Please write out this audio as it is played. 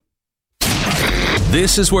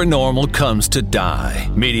This is where normal comes to die.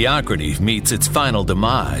 Mediocrity meets its final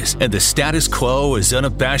demise, and the status quo is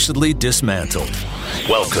unabashedly dismantled.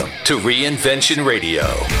 Welcome to Reinvention Radio.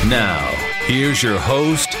 Now, here's your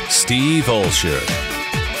host, Steve Olsher.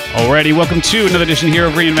 Alrighty, welcome to another edition here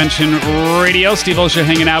of Reinvention Radio. Steve Olsher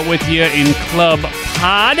hanging out with you in Club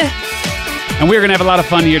Pod. And we're going to have a lot of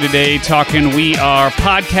fun here today talking We Are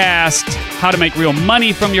Podcast, how to make real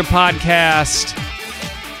money from your podcast.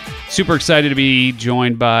 Super excited to be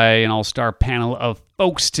joined by an all-star panel of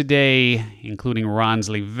folks today, including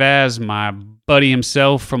Ronsley Vaz, my buddy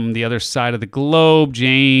himself from the other side of the globe,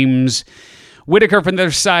 James Whitaker from the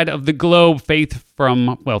other side of the globe, Faith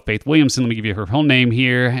Williamson, let me give you her whole name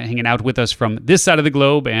here, hanging out with us from this side of the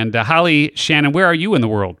globe, and Holly Shannon, where are you in the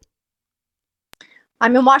world?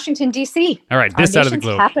 I'm in Washington, D.C. All right, this side of the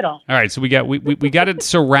globe. Capital. All right, so we got it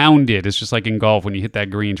surrounded. It's just like in golf when you hit that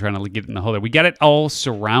green trying to get in the hole there. We got it all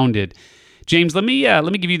surrounded. James, let me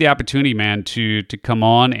give you the opportunity, man, to come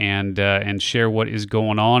on and share what is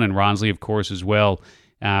going on, and Ronsley, of course, as well.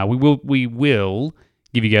 We will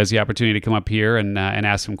give you guys the opportunity to come up here and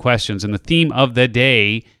ask some questions. And the theme of the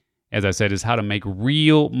day, as I said, is how to make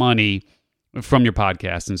real money from your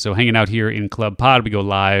podcast. And so hanging out here in Club Pod, we go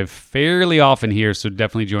live fairly often here, so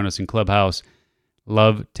definitely join us in Clubhouse.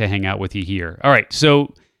 Love to hang out with you here. All right,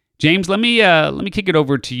 so James, let me kick it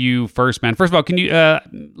over to you first, man. First of all, can you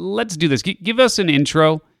let's do this. Give us an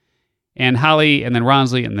intro, and Holly, and then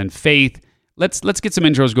Ronsley, and then Faith. Let's get some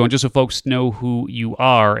intros going, just so folks know who you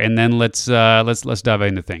are, and then let's dive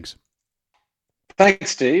into things.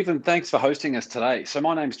 Thanks, Steve, and thanks for hosting us today. So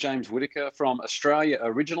my name's James Whitaker from Australia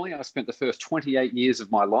originally. I spent the first 28 years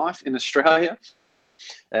of my life in Australia,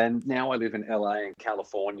 and now I live in LA and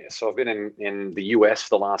California. So I've been in the US for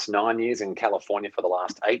the last 9 years, in California for the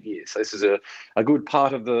last 8 years. So this is a good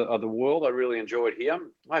part of the world. I really enjoy it here.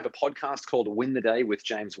 I have a podcast called Win the Day with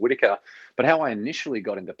James Whitaker, but how I initially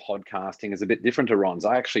got into podcasting is a bit different to Ron's.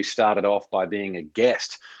 I actually started off by being a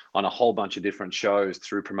guest on a whole bunch of different shows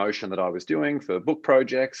through promotion that I was doing for book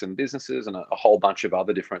projects and businesses and a whole bunch of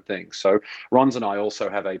other different things. So Ron's and I also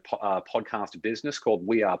have a podcast business called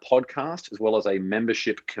We Are Podcast, as well as a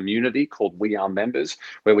membership community called We Are Members,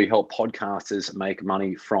 where we help podcasters make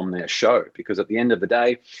money from their show. Because at the end of the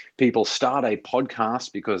day, people start a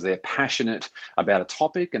podcast because they're passionate about a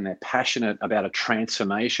topic and they're passionate about a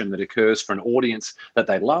transformation that occurs for an audience that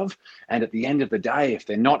they love. And at the end of the day, if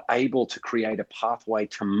they're not able to create a pathway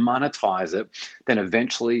to monetize it, then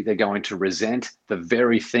eventually they're going to resent the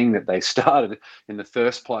very thing that they started in the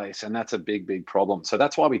first place. And that's a big, big problem. So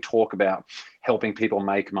that's why we talk about helping people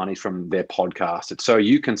make money from their podcast. It's so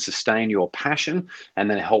you can sustain your passion and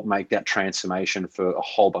then help make that transformation for a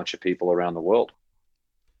whole bunch of people around the world.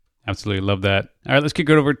 Absolutely. Love that. All right, let's kick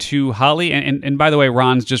it over to Holly. And by the way,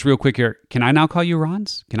 Ron's, just real quick here, can I now call you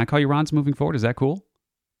Ron's? Can I call you Ron's moving forward? Is that cool?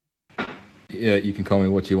 Yeah, you can call me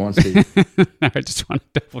what you want, Steve. I just want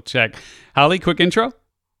to double check. Holly, quick intro?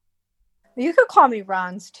 You could call me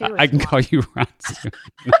Ron's too. I can call you Ron's too.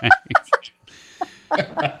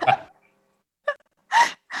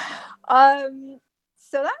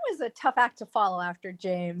 So that was a tough act to follow after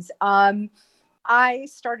James. I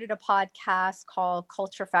started a podcast called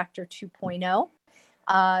Culture Factor 2.0.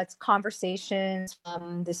 It's conversations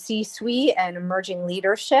from the C-suite and emerging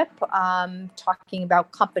leadership, talking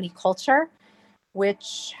about company culture,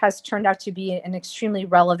 which has turned out to be an extremely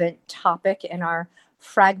relevant topic in our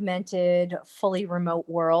fragmented, fully remote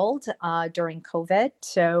world during COVID.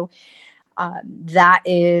 So that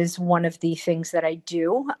is one of the things that I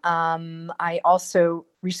do. I also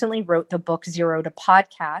recently wrote the book Zero to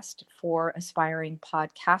Podcast for aspiring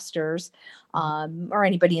podcasters or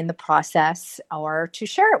anybody in the process, or to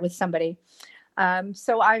share it with somebody.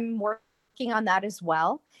 So I'm working on that as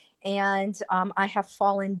well. And I have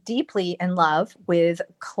fallen deeply in love with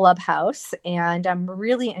Clubhouse, and I'm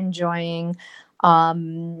really enjoying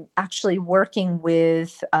actually working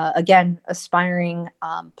with, again, aspiring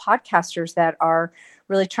podcasters that are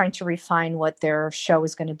really trying to refine what their show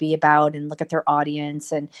is going to be about and look at their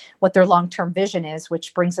audience and what their long-term vision is,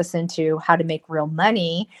 which brings us into how to make real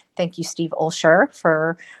money. Thank you, Steve Olsher,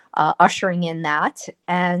 for ushering in that.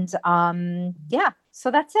 And yeah,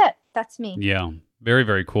 so that's it. That's me. Yeah. Very,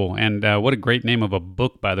 very cool. And what a great name of a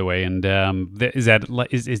book, by the way. And is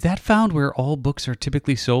that found where all books are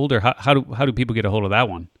typically sold, or how do people get a hold of that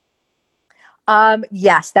one?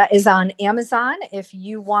 Yes, that is on Amazon. If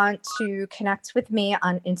you want to connect with me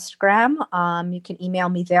on Instagram, you can email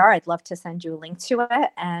me there. I'd love to send you a link to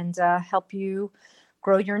it and help you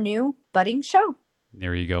grow your new budding show.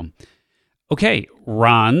 There you go. Okay,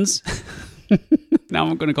 Ron's. Now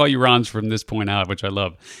I'm going to call you Rons from this point out, which I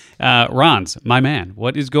love. Rons, my man,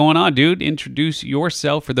 what is going on, dude? Introduce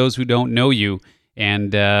yourself for those who don't know you,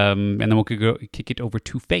 and then we'll kick it over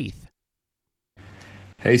to Faith.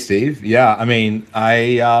 Hey, Steve. Yeah, I mean,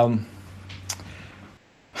 I'm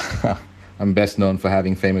best known for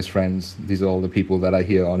having famous friends. These are all the people that I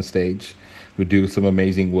hear on stage who do some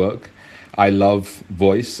amazing work. I love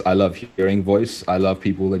voice. I love hearing voice. I love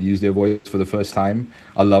people that use their voice for the first time.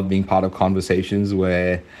 I love being part of conversations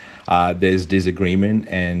where there's disagreement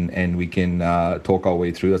and we can talk our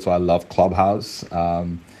way through. That's why I love Clubhouse.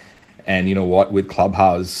 And you know what? With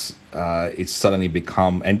Clubhouse, it's suddenly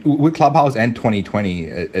become, and with Clubhouse and 2020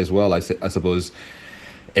 as well, I suppose,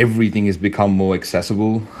 everything has become more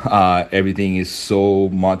accessible. Everything is so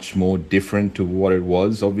much more different to what it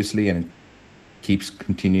was, obviously, and it keeps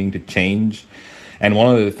continuing to change. And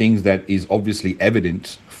one of the things that is obviously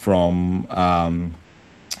evident from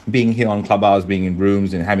being here on Clubhouse, being in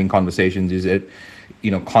rooms and having conversations is that,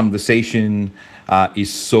 conversation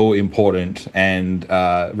is so important, and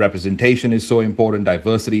representation is so important,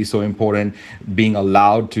 diversity is so important, being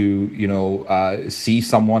allowed to, see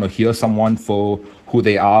someone or hear someone for who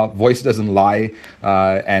they are. Voice doesn't lie,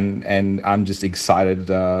 and I'm just excited.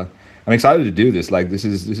 I'm excited to do this. Like, this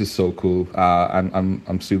is so cool.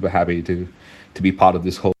 I'm super happy to be part of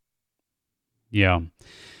this whole. Yeah.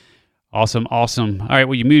 Awesome. All right.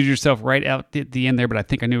 Well, you muted yourself right out at the end there, but I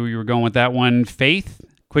think I knew where you were going with that one. Faith,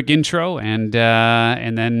 quick intro, and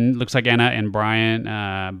then looks like Anna and Byron,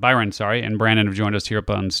 and Brandon have joined us here up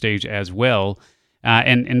on stage as well.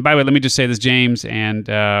 And by the way, let me just say this, James and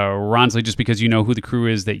Ronsley, just because you know who the crew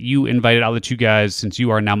is that you invited, I'll let you guys, since you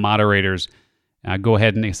are now moderators, go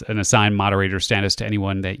ahead and assign moderator status to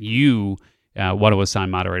anyone that you want to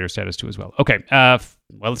assign moderator status to as well. Okay,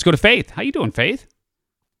 well, let's go to Faith. How you doing, Faith?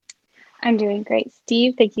 I'm doing great,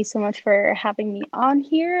 Steve. Thank you so much for having me on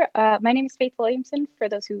here. My name is Faith Williamson. For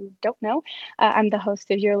those who don't know, I'm the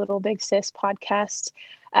host of Your Little Big Sis podcast.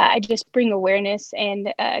 I just bring awareness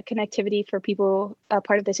and connectivity for people,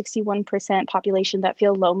 part of the 61% population that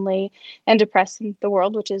feel lonely and depressed in the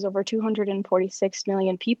world, which is over 246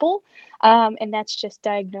 million people. And that's just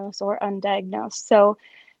diagnosed or undiagnosed. So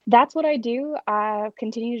that's what I do. I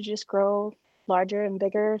continue to just grow larger and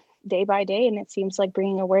bigger day by day. And it seems like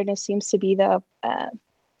bringing awareness seems to be the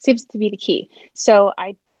key. So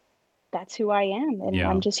that's who I am. And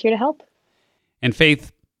I'm just here to help. And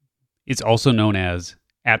Faith is also known as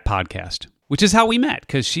 @podcast, which is how we met,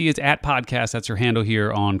 because she is @podcast. That's her handle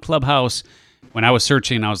here on Clubhouse. When I was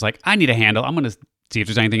searching, I was like, I need a handle. I'm going to see if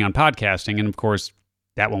there's anything on podcasting. And of course,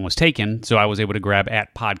 that one was taken. So I was able to grab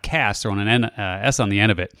 @podcast, throwing an S on the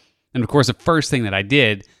end of it. And of course, the first thing that I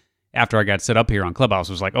did after I got set up here on Clubhouse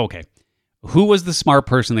was like, okay, who was the smart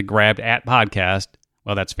person that grabbed @podcast?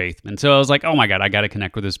 Well, that's Faith. And so I was like, oh my God, I got to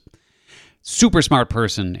connect with this super smart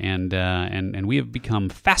person. And we have become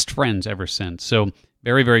fast friends ever since. So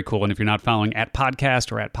very, very cool. And if you're not following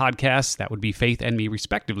 @podcast or @podcasts, that would be Faith and me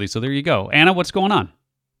respectively. So there you go. Anna, what's going on?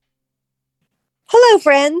 Hello,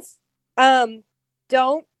 friends.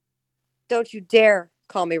 Don't you dare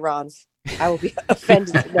call me Rons. I will be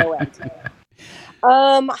offended to no end.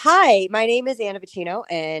 Hi, my name is Anna Vicino,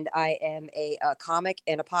 and I am a comic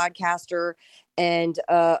and a podcaster and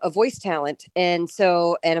a voice talent. And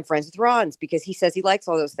I'm friends with Rons because he says he likes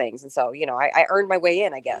all those things. And so, I earned my way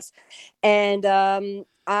in, I guess. And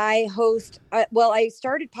I host, I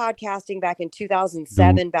started podcasting back in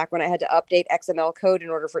 2007, back when I had to update XML code in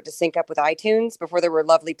order for it to sync up with iTunes before there were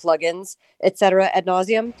lovely plugins, etc. ad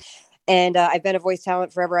nauseum. And I've been a voice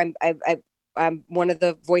talent forever. I'm one of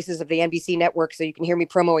the voices of the NBC network, so you can hear me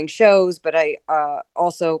promoting shows, but I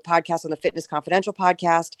also podcast on the Fitness Confidential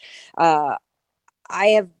podcast. I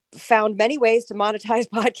have found many ways to monetize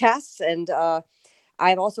podcasts, and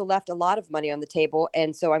I've also left a lot of money on the table.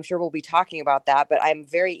 And so I'm sure we'll be talking about that, but I'm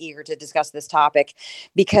very eager to discuss this topic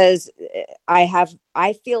because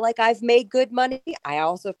I feel like I've made good money. I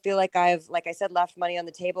also feel like I've, like I said, left money on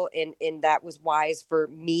the table and that was wise for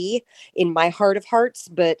me in my heart of hearts.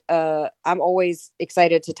 But I'm always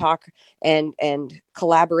excited to talk and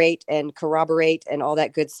collaborate and corroborate and all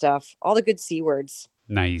that good stuff, all the good C words.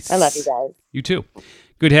 Nice. I love you guys. You too.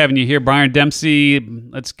 Good having you here, Byron Dempsey.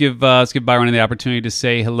 Let's give Byron the opportunity to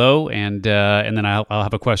say hello, and then I'll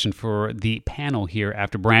have a question for the panel here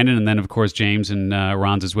after Brandon, and then of course James and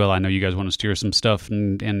Rons as well. I know you guys want to steer some stuff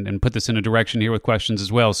and put this in a direction here with questions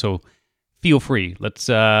as well. So feel free. Let's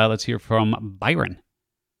hear from Byron.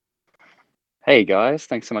 Hey guys,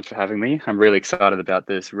 thanks so much for having me. I'm really excited about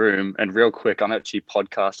this room. And real quick, I'm actually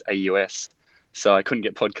podcast AUS. So I couldn't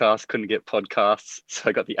get podcasts, so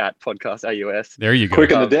I got the @podcast AUS. There you go.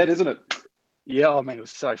 Quick on the dead, isn't it? Yeah, oh man, it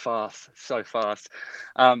was so fast, so fast.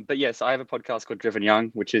 But yes, I have a podcast called Driven Young,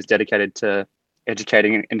 which is dedicated to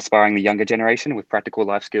educating and inspiring the younger generation with practical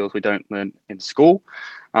life skills we don't learn in school.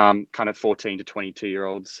 Kind of 14 to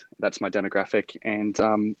 22-year-olds. That's my demographic. And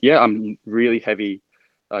I'm really heavy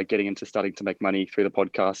getting into starting to make money through the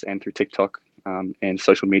podcast and through TikTok and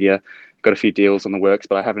social media. Got a few deals on the works,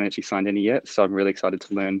 but I haven't actually signed any yet. So I'm really excited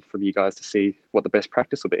to learn from you guys to see what the best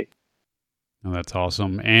practice will be. Oh, that's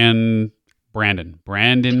awesome. And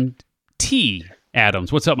Brandon T.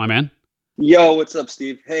 Adams. What's up, my man? Yo, what's up,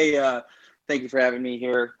 Steve? Hey, thank you for having me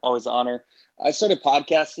here. Always an honor. I started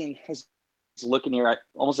podcasting, I was looking here,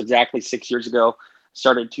 almost exactly 6 years ago.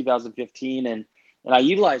 Started in 2015, and I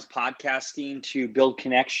utilized podcasting to build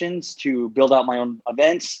connections, to build out my own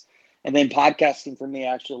events. And then podcasting for me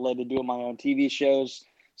actually led to doing my own TV shows.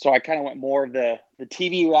 So I kind of went more of the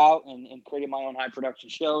TV route and created my own high production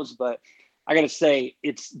shows. But I got to say,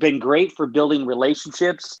 it's been great for building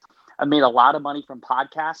relationships. I made a lot of money from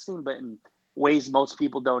podcasting, but in ways most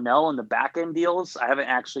people don't know, in the back end deals, I haven't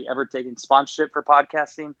actually ever taken sponsorship for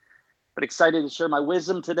podcasting, but excited to share my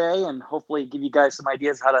wisdom today and hopefully give you guys some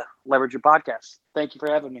ideas how to leverage your podcast. Thank you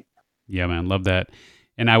for having me. Yeah, man, love that.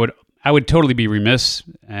 And I would totally be remiss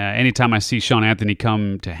anytime I see Sean Anthony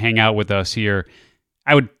come to hang out with us here.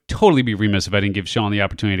 I would totally be remiss if I didn't give Sean the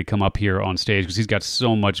opportunity to come up here on stage because he's got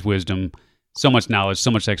so much wisdom, so much knowledge,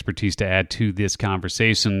 so much expertise to add to this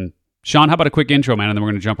conversation. Sean, how about a quick intro, man, and then we're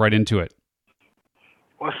going to jump right into it.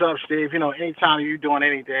 What's up, Steve? Anytime you're doing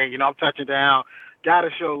anything, I'm touching down. Got to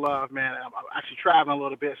show love, man. I'm actually traveling a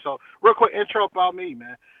little bit. So real quick intro about me,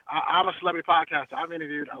 man. I'm a celebrity podcaster. I've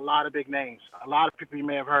interviewed a lot of big names, a lot of people you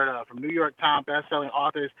may have heard of, from New York Times best-selling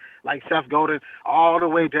authors like Seth Godin, all the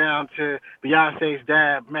way down to Beyonce's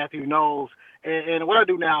dad, Matthew Knowles. And what I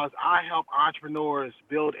do now is I help entrepreneurs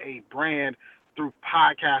build a brand through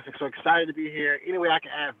podcasting. So excited to be here. Any way I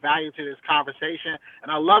can add value to this conversation.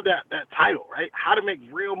 And I love that title, right? How to make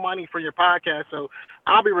real money for your podcast. So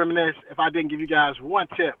I'll be remiss if I didn't give you guys one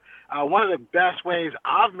tip. One of the best ways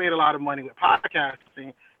I've made a lot of money with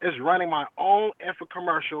podcasting is running my own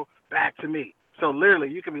infomercial back to me. So literally,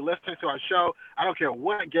 you can be listening to our show. I don't care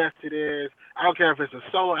what guest it is. I don't care if it's a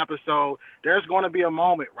solo episode. There's going to be a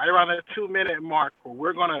moment right around that 2-minute mark where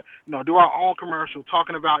we're going to, do our own commercial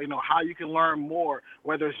talking about, how you can learn more,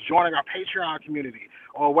 whether it's joining our Patreon community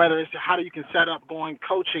or whether it's how you can set up going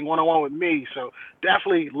coaching one-on-one with me. So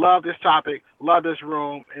definitely love this topic, love this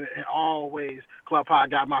room, and always Club Pod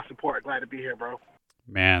got my support. Glad to be here, bro.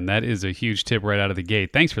 Man, that is a huge tip right out of the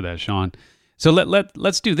gate. Thanks for that, Sean. So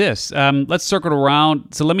let's do this. Let's circle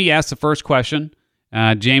around. So let me ask the first question.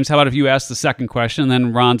 James, how about if you ask the second question, and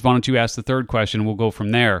then Ron, why don't you ask the third question, and we'll go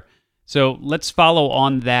from there. So let's follow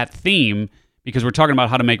on that theme because we're talking about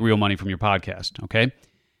how to make real money from your podcast, okay?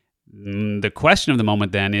 The question of the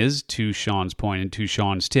moment then is, to Sean's point and to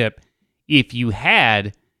Sean's tip, if you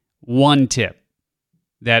had one tip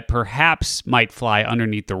that perhaps might fly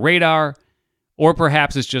underneath the radar, or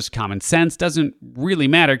perhaps it's just common sense, doesn't really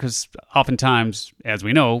matter because oftentimes, as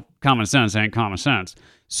we know, common sense ain't common sense.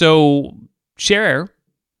 So share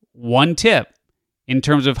one tip in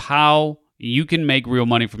terms of how you can make real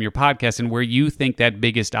money from your podcast and where you think that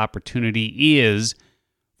biggest opportunity is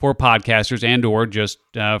for podcasters and or just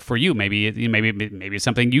for you. Maybe it's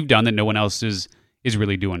something you've done that no one else is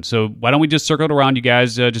really doing. So why don't we just circle it around, you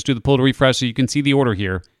guys? Just do the pull to refresh so you can see the order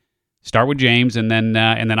here. Start with James, and then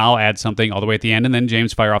I'll add something all the way at the end, and then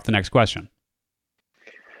James, fire off the next question.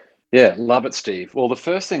 Yeah, love it, Steve. Well, the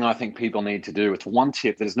first thing I think people need to do, it's one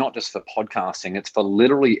tip that is not just for podcasting, it's for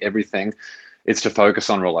literally everything. It's to focus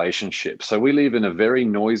on relationships. So we live in a very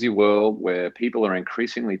noisy world where people are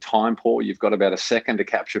increasingly time poor. You've got about a second to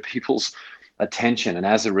capture people's attention. And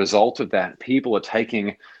as a result of that, people are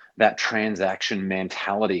taking that transaction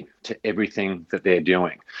mentality to everything that they're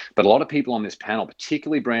doing. But a lot of people on this panel,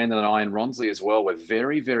 particularly Brandon and I and Ronsley as well, we're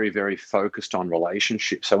very, very, very focused on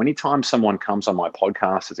relationships. So anytime someone comes on my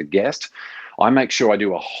podcast as a guest, I make sure I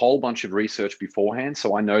do a whole bunch of research beforehand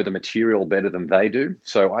so I know the material better than they do.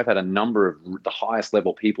 So I've had a number of the highest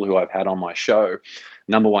level people who I've had on my show,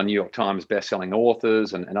 #1 New York Times bestselling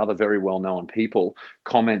authors and other very well-known people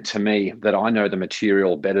comment to me that I know the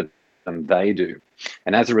material better than they do.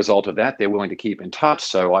 And as a result of that, they're willing to keep in touch.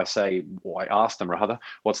 So I ask them rather,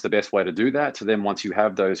 what's the best way to do that? So then once you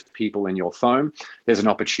have those people in your phone, there's an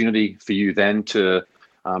opportunity for you then to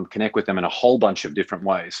connect with them in a whole bunch of different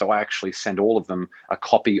ways. So I actually send all of them a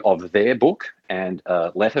copy of their book and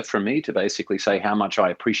a letter from me to basically say how much I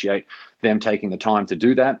appreciate them taking the time to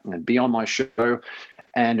do that and be on my show.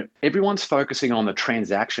 And everyone's focusing on the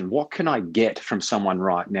transaction. What can I get from someone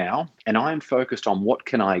right now? And I'm focused on what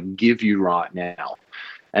can I give you right now?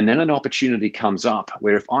 And then an opportunity comes up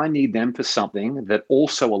where if I need them for something that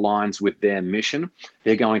also aligns with their mission,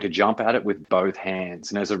 they're going to jump at it with both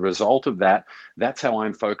hands. And as a result of that, that's how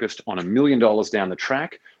I'm focused on $1 million down the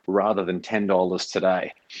track rather than $10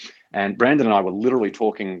 today. And Brandon and I were literally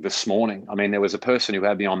talking this morning. I mean, there was a person who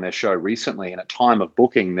had me on their show recently, and at time of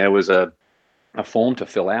booking, there was a form to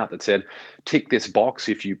fill out that said, tick this box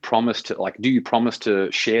if you promise to, like, do you promise to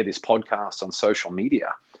share this podcast on social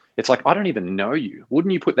media? It's like, I don't even know you.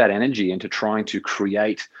 Wouldn't you put that energy into trying to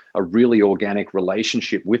create a really organic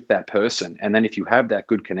relationship with that person? And then if you have that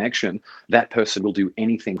good connection, that person will do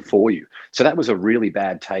anything for you. So that was a really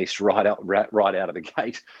bad taste right out of the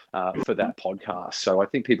gate for that podcast. So I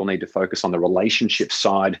think people need to focus on the relationship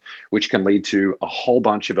side, which can lead to a whole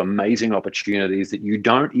bunch of amazing opportunities that you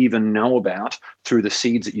don't even know about through the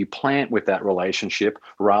seeds that you plant with that relationship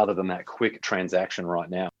rather than that quick transaction right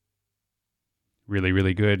now. Really,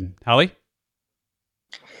 really good. Holly?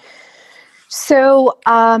 So,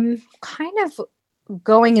 kind of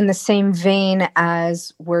going in the same vein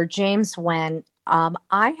as where James went,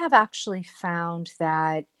 I have actually found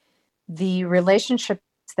that the relationships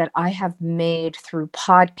that I have made through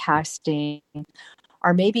podcasting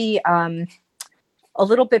are maybe a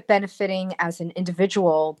little bit benefiting as an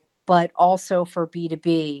individual, but also for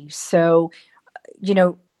B2B. So,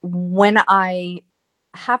 when I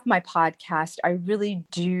have my podcast, I really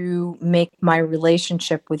do make my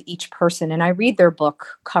relationship with each person, and I read their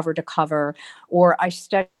book cover to cover, or I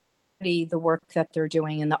study the work that they're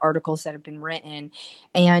doing and the articles that have been written.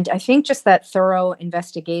 And I think just that thorough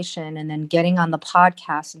investigation and then getting on the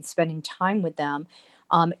podcast and spending time with them,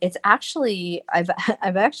 it's actually, I've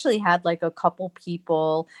actually had like a couple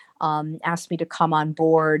people ask me to come on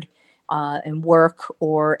board and work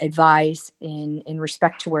or advise in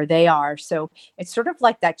respect to where they are. So it's sort of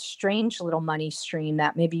like that strange little money stream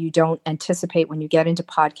that maybe you don't anticipate when you get into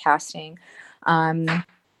podcasting.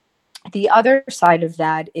 The other side of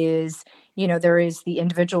that is, there is the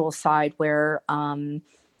individual side where,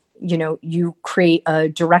 you create a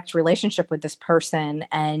direct relationship with this person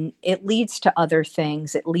and it leads to other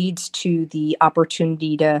things. It leads to the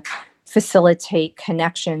opportunity to facilitate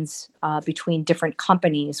connections between different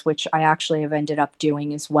companies, which I actually have ended up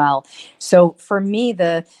doing as well. So for me,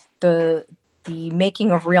 the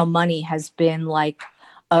making of real money has been like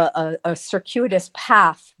a circuitous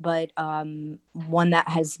path, but one that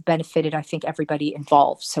has benefited, I think, everybody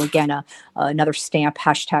involved. So again, another stamp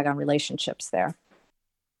hashtag on relationships there.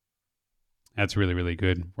 That's really, really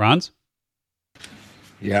good. Ron's?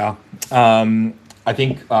 Yeah. I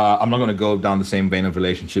think I'm not going to go down the same vein of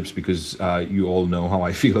relationships because you all know how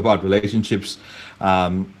I feel about relationships.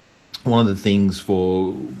 One of the things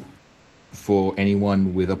for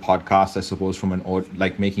anyone with a podcast, I suppose, from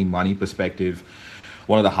an making money perspective,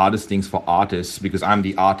 one of the hardest things for artists, because I'm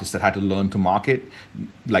the artist that had to learn to market,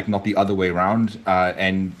 like not the other way around.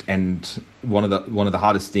 And one of the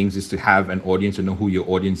hardest things is to have an audience and know who your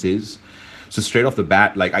audience is. So straight off the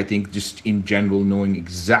bat, I think just in general, knowing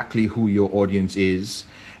exactly who your audience is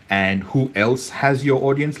and who else has your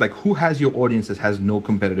audience, who has your audience that has no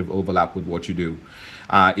competitive overlap with what you do,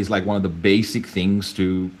 is one of the basic things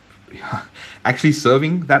to actually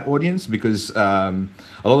serving that audience, because a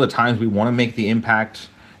lot of the times we want to make the impact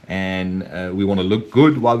and we want to look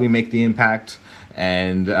good while we make the impact,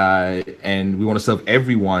 and we want to serve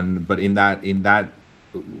everyone. But in that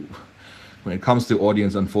when it comes to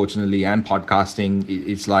audience, unfortunately, and podcasting,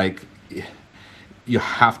 it's like you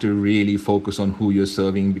have to really focus on who you're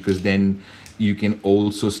serving, because then you can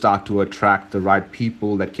also start to attract the right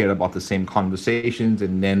people that care about the same conversations,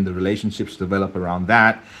 and then the relationships develop around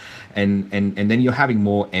that. And then you're having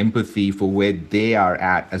more empathy for where they are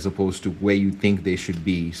at as opposed to where you think they should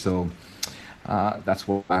be. So that's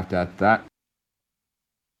what I have to add to that.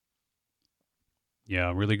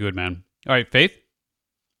 Yeah, really good, man. All right, Faith?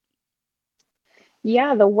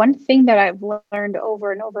 Yeah, the one thing that I've learned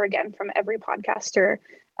over and over again from every podcaster,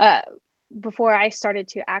 before I started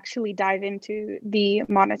to actually dive into the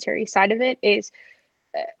monetary side of it, is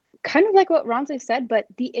kind of like what Ronzo said, but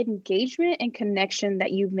the engagement and connection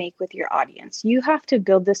that you make with your audience. You have to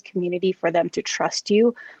build this community for them to trust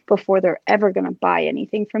you before they're ever going to buy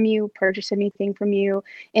anything from you, purchase anything from you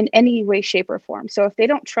in any way, shape, or form. So if they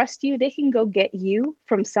don't trust you, they can go get you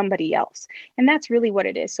from somebody else. And that's really what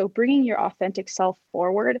it is. So bringing your authentic self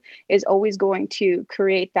forward is always going to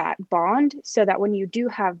create that bond, so that when you do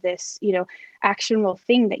have this, actionable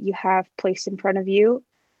thing that you have placed in front of you,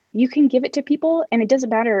 you can give it to people, and it doesn't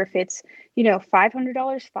matter if it's, $500,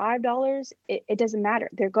 $5, it doesn't matter.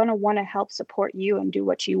 They're going to want to help support you and do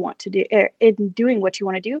what you want to do, in doing what you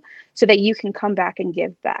want to do, so that you can come back and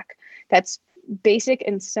give back. That's basic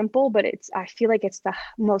and simple, but I feel like it's the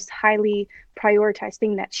most highly prioritized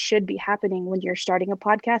thing that should be happening when you're starting a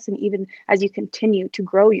podcast, and even as you continue to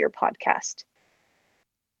grow your podcast.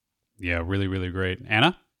 Yeah, really, really great.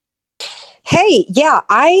 Anna? Hey, yeah,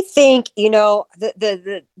 I think,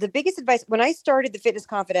 the biggest advice when I started the Fitness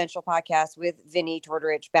Confidential podcast with Vinny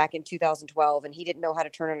Tortorich back in 2012, and he didn't know how to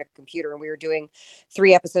turn on a computer, and we were doing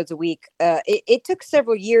 3 episodes a week. It took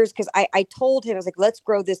several years, because I told him, I was like, let's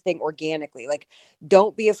grow this thing organically. Like,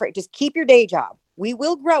 don't be afraid. Just keep your day job. We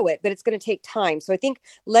will grow it, but it's going to take time. So I think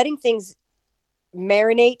letting things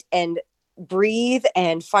marinate and breathe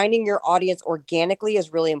and finding your audience organically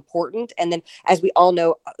is really important. And then, as we all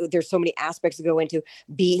know, there's so many aspects to go into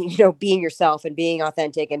being yourself and being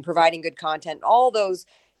authentic and providing good content. All those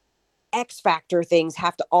X factor things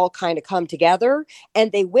have to all kind of come together,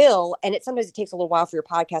 and they will. And sometimes it takes a little while for your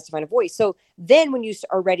podcast to find a voice. So then when you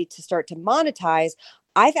are ready to start to monetize,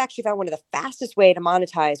 I've actually found one of the fastest ways to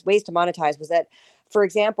monetize was that, for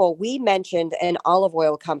example, we mentioned an olive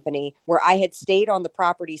oil company where I had stayed on the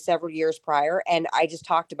property several years prior, and I just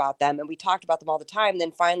talked about them, and we talked about them all the time. And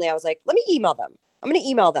then finally I was like, let me email them. I'm going to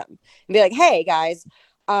email them and be like, hey guys,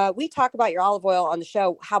 we talk about your olive oil on the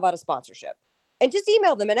show. How about a sponsorship? And just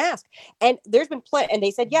email them and ask. And there's been plenty, and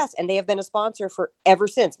they said yes. And they have been a sponsor for ever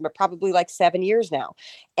since, but probably like 7 years now.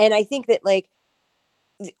 And I think that, like,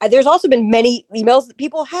 there's also been many emails that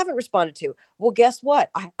people haven't responded to. Well, guess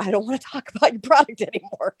what? I don't want to talk about your product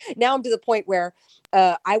anymore. Now I'm to the point where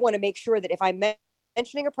I want to make sure that if I'm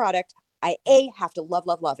mentioning a product, I have to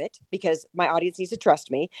love it, because my audience needs to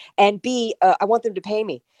trust me. And B, I want them to pay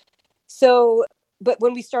me. So, but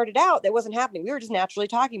when we started out, that wasn't happening. We were just naturally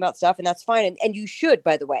talking about stuff, and that's fine. And you should,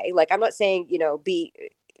 by the way, like, I'm not saying, be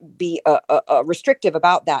restrictive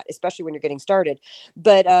about that, especially when you're getting started.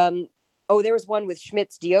 But, there was one with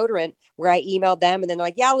Schmidt's deodorant where I emailed them, and then they're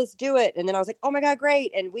like, yeah, let's do it. And then I was like, oh my God,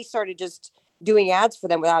 great. And we started just doing ads for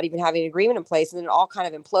them without even having an agreement in place. And then it all kind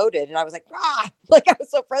of imploded. And I was like, like, I was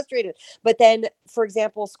so frustrated. But then, for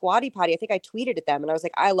example, Squatty Potty, I think I tweeted at them and I was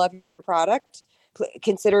like, I love your product.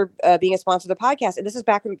 Consider being a sponsor of the podcast. And this is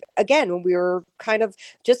back when we were kind of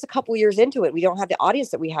just a couple years into it. We don't have the audience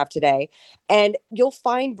that we have today. And you'll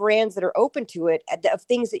find brands that are open to it, of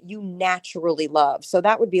things that you naturally love. So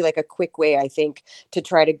that would be like a quick way, I think, to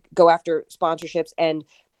try to go after sponsorships. And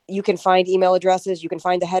you can find email addresses. You can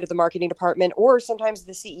find the head of the marketing department, or sometimes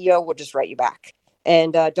the CEO will just write you back.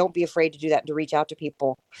 And don't be afraid to do that and to reach out to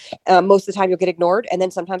people. Most of the time you'll get ignored, and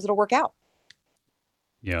then sometimes it'll work out.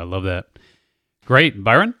 Yeah, I love that. Great.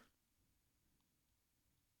 Byron?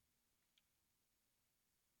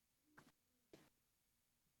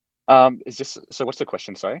 So what's the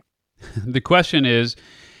question? Sorry. The question is,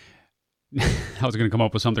 I was going to come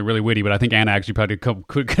up with something really witty, but I think Anna actually probably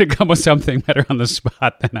could have come with something better on the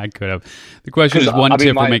spot than I could have. The question is one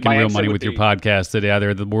tip for making real money with your podcast that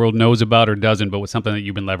either the world knows about or doesn't, but with something that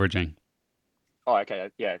you've been leveraging. Oh, okay.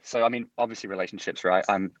 Yeah. So, I mean, obviously relationships, right?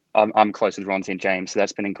 I'm close with Ronzi and James, so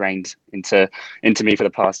that's been ingrained into me for the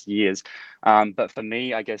past years. But for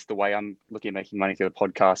me, I guess the way I'm looking at making money through the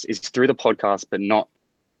podcast is through the podcast, but not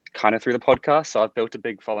kind of through the podcast. So I've built a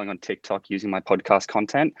big following on TikTok using my podcast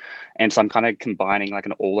content. And so I'm kind of combining like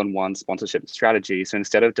an all-in-one sponsorship strategy. So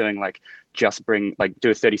instead of doing like do a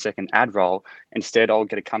 30-second ad roll, instead I'll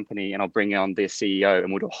get a company and I'll bring on their CEO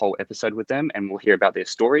and we'll do a whole episode with them and we'll hear about their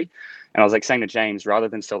story. And I was like saying to James, rather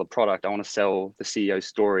than sell the product, I want to sell the CEO's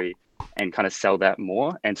story and kind of sell that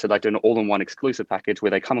more. And so like do an all-in-one exclusive package where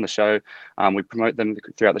they come on the show, we promote them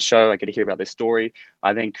throughout the show. I get to hear about their story.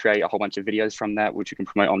 I then create a whole bunch of videos from that, which you can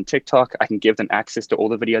promote on TikTok. I can give them access to all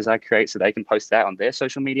the videos I create so they can post that on their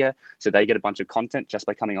social media. So they get a bunch of content just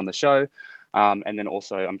by coming on the show. And then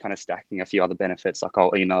also I'm kind of stacking a few other benefits, like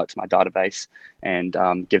I'll email it to my database and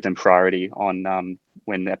give them priority on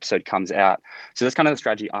when the episode comes out. So that's kind of the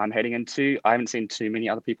strategy I'm heading into. I haven't seen too many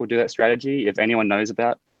other people do that strategy. If anyone knows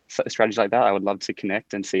about a strategy like that, I would love to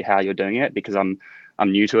connect and see how you're doing it, because I'm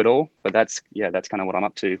new to it all. But that's kind of what I'm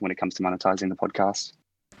up to when it comes to monetizing the podcast.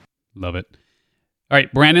 Love it. All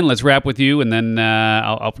right, Brandon, let's wrap with you, and then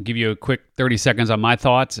I'll give you a quick 30 seconds on my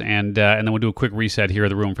thoughts, and then we'll do a quick reset here in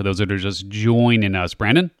the room for those that are just joining us.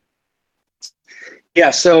 Brandon? Yeah,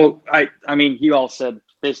 so I mean, you all said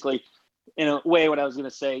basically in a way what I was going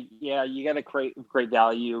to say. Yeah, you got to create great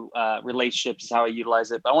value. Relationships is how I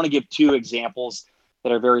utilize it. But I want to give 2 examples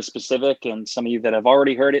that are very specific, and some of you that have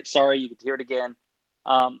already heard it, sorry, you get to hear it again.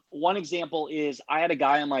 One example is I had a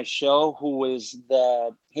guy on my show who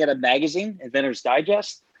he had a magazine, Inventor's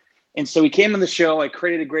Digest. And so he came on the show. I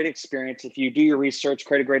created a great experience. If you do your research,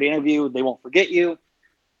 create a great interview, they won't forget you.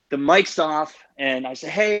 The mic's off. And I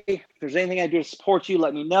said, hey, if there's anything I do to support you,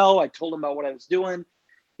 let me know. I told him about what I was doing.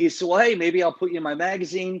 He said, well, hey, maybe I'll put you in my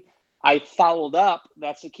magazine. I followed up.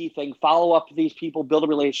 That's the key thing. Follow up with these people, build a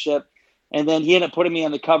relationship. And then he ended up putting me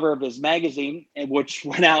on the cover of his magazine, which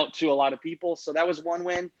went out to a lot of people. So that was one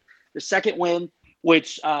win. The second win,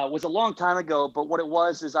 which was a long time ago, but what it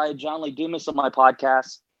was is I had John Lee Dumas on my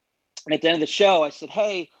podcast. And at the end of the show, I said,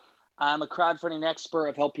 hey, I'm a crowdfunding expert.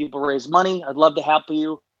 I've helped people raise money. I'd love to help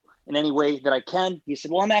you in any way that I can. He said,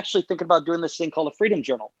 well, I'm actually thinking about doing this thing called a Freedom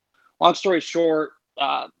Journal. Long story short,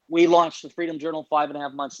 we launched the Freedom Journal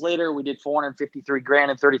 5.5 months later. We did $453,000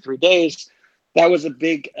 in 33 days. That was a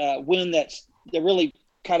big win that really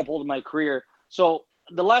catapulted my career. So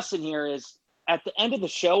the lesson here is at the end of the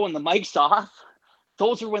show when the mic's off,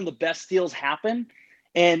 those are when the best deals happen.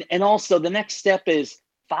 And also the next step is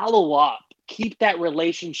follow up, keep that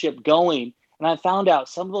relationship going. And I found out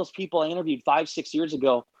some of those people I interviewed 5-6 years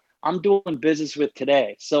ago, I'm doing business with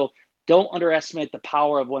today. So don't underestimate the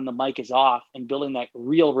power of when the mic is off and building that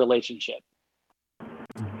real relationship.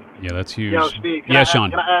 Yeah, that's huge. Yo, Steve,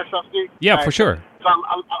 Sean. Can I add something, Steve? Yeah, All for sure. So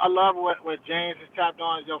I love what James has tapped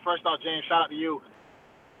on. Yo, first off, James, shout out to you.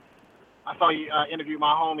 I saw you interview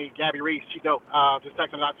my homie, Gabby Reese. She dope. Just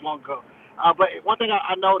texted not too long ago. But one thing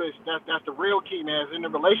I noticed that's the real key, man, is in the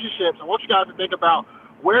relationships. I want you guys to think about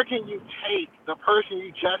where can you take the person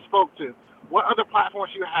you just spoke to? What other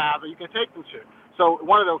platforms you have that you can take them to? So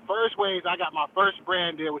one of the first ways I got my first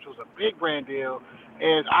brand deal, which was a big brand deal,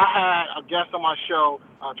 is I had a guest on my show,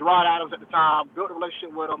 Gerard Adams at the time, built a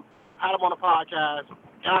relationship with him, had him on a podcast,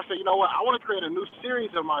 and I said, you know what, I want to create a new series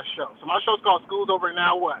of my show. So my show's called School's Over,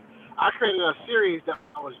 Now What? I created a series that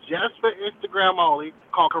was just for Instagram only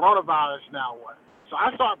called Coronavirus Now What? So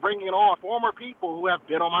I started bringing on former people who have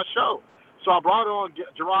been on my show. So I brought on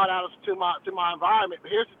Gerard Adams to my environment. But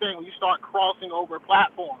here's the thing, when you start crossing over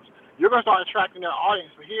platforms, you're going to start attracting their audience.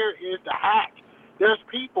 But here is the hack. There's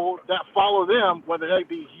people that follow them, whether they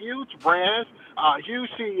be huge brands, huge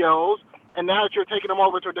CEOs, and now that you're taking them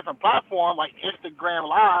over to a different platform like Instagram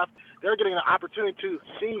Live, they're getting an opportunity to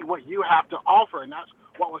see what you have to offer, and that's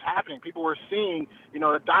what was happening. People were seeing,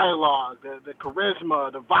 the dialogue, the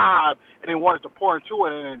charisma, the vibe, and they wanted to pour into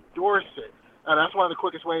it and endorse it. That's one of the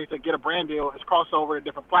quickest ways to get a brand deal is cross over to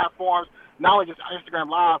different platforms, not only just Instagram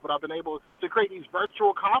Live, but I've been able to create these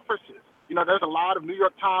virtual conferences. There's a lot of New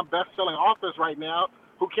York Times best-selling authors right now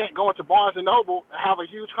who can't go into Barnes & Noble and have a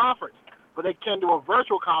huge conference, but they can do a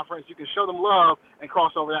virtual conference. You can show them love and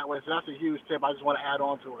cross over that way. So that's a huge tip. I just want to add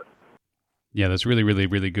on to it. Yeah, that's really, really,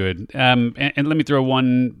 really good. And let me throw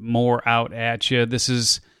one more out at you. This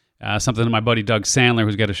is something that my buddy Doug Sandler,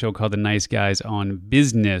 who's got a show called The Nice Guys on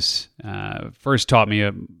Business, first taught me,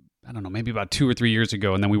 maybe about 2 or 3 years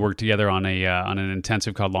ago, and then we worked together on an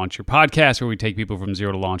intensive called Launch Your Podcast, where we take people from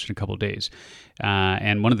zero to launch in a couple of days.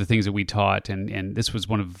 And one of the things that we taught, and this was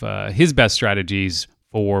one of his best strategies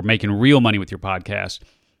for making real money with your podcast,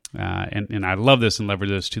 and I love this and leverage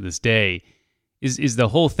this to this day, is the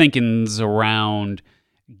whole thinkings around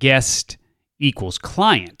guest equals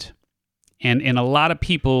client. And a lot of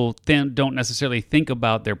people don't necessarily think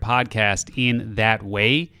about their podcast in that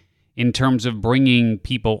way, in terms of bringing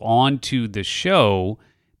people onto the show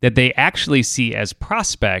that they actually see as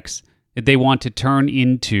prospects that they want to turn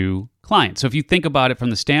into clients. So if you think about it from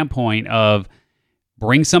the standpoint of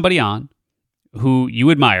bring somebody on who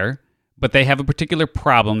you admire, but they have a particular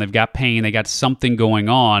problem, they've got pain, they got something going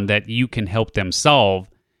on that you can help them solve,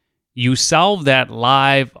 you solve that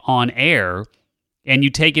live on air, and you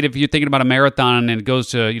take it, if you're thinking about a marathon and it goes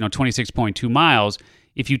to 26.2 miles,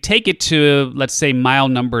 if you take it to, let's say, mile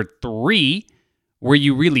number 3, where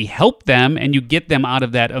you really help them and you get them out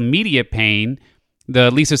of that immediate pain,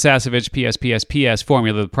 the Lisa Sasevich PSPSPS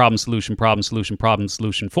formula, the problem, solution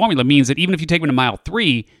formula, means that even if you take them to mile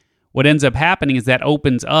 3, what ends up happening is that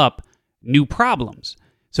opens up new problems.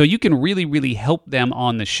 So you can really, really help them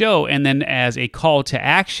on the show, and then as a call to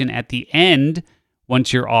action at the end,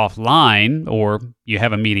 once you're offline or you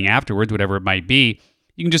have a meeting afterwards, whatever it might be,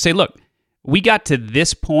 you can just say, look, we got to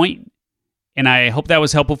this point, and I hope that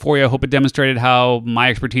was helpful for you. I hope it demonstrated how my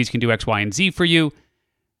expertise can do X, Y, and Z for you.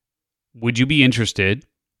 Would you be interested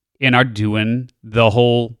in our doing the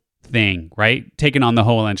whole thing, right? Taking on the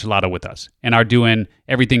whole enchilada with us, and are doing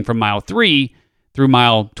everything from mile 3 through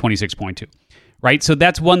mile 26.2, right? So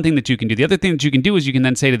that's one thing that you can do. The other thing that you can do is you can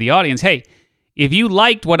then say to the audience, hey, if you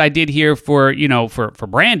liked what I did here for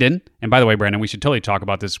Brandon, and by the way, Brandon, we should totally talk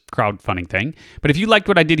about this crowdfunding thing. But if you liked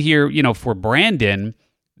what I did here, for Brandon,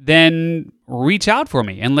 then reach out for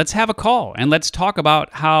me and let's have a call and let's talk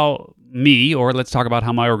about how let's talk about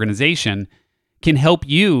how my organization can help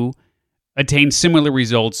you attain similar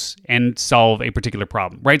results and solve a particular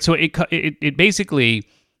problem, right? So it basically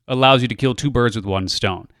allows you to kill two birds with one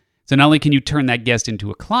stone. So not only can you turn that guest into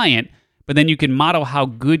a client, but then you can model how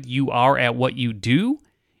good you are at what you do,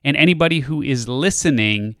 and anybody who is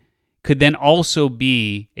listening could then also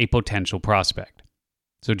be a potential prospect.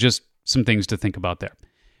 So just some things to think about there.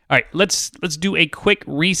 All right, let's do a quick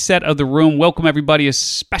reset of the room. Welcome everybody,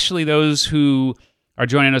 especially those who are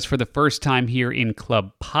joining us for the first time here in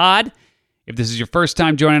Club Pod. If this is your first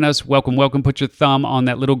time joining us, welcome. Put your thumb on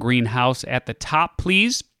that little green house at the top,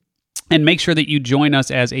 please. And make sure that you join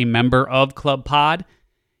us as a member of Club Pod.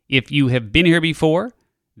 If you have been here before,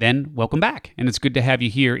 then welcome back. And it's good to have you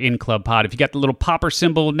here in Club Pod. If you got the little popper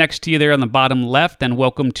symbol next to you there on the bottom left, then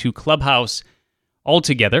welcome to Clubhouse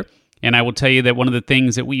altogether. And I will tell you that one of the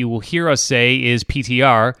things that you will hear us say is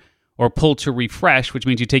PTR, or pull to refresh, which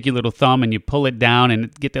means you take your little thumb and you pull it down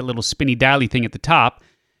and get that little spinny dialy thing at the top.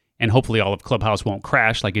 And hopefully all of Clubhouse won't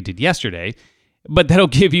crash like it did yesterday. But that'll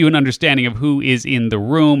give you an understanding of who is in the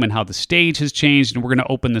room and how the stage has changed. And we're going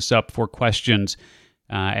to open this up for questions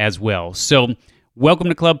as well. So welcome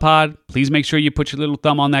to Club Pod. Please make sure you put your little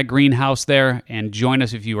thumb on that greenhouse there and join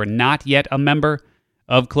us if you are not yet a member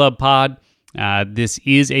of Club Pod. This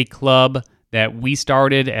is a club that we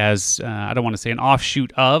started as, I don't want to say an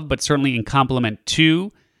offshoot of, but certainly in complement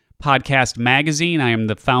to Podcast Magazine. I am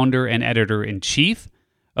the founder and editor-in-chief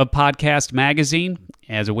of Podcast Magazine,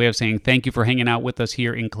 as a way of saying thank you for hanging out with us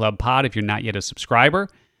here in Club Pod. If you're not yet a subscriber,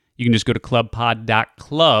 you can just go to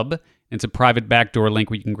clubpod.club. It's a private backdoor link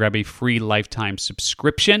where you can grab a free lifetime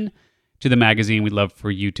subscription to the magazine. We'd love for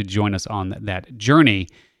you to join us on that journey.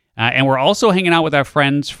 And we're also hanging out with our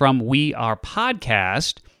friends from We Are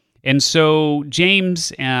Podcast. And so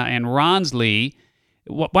James and Ronsley,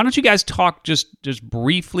 why don't you guys talk just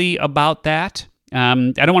briefly about that? I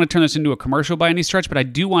don't want to turn this into a commercial by any stretch, but I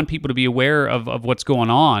do want people to be aware of what's going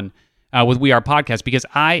on with We Are Podcast, because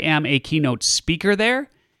I am a keynote speaker there,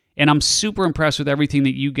 and I'm super impressed with everything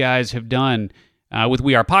that you guys have done with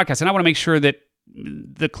We Are Podcast. And I want to make sure that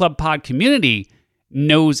the Club Pod community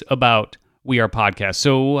knows about We Are Podcast.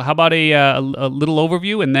 So how about a little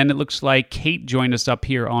overview? And then it looks like Kate joined us up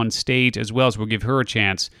here on stage as well, so we'll give her a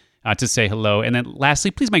chance to say hello. And then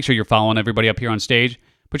lastly, please make sure you're following everybody up here on stage.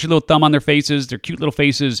 Put your little thumb on their faces, their cute little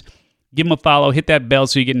faces. Give them a follow. Hit that bell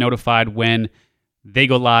so you get notified when they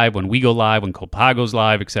go live, when we go live, when Club Pod goes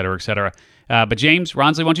live, et cetera, et cetera. But James,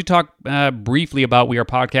 Ronsley, why don't you talk briefly about We Are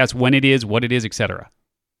Podcast, when it is, what it is, et cetera.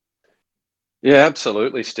 Yeah,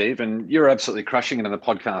 absolutely, Steve. And you're absolutely crushing it in the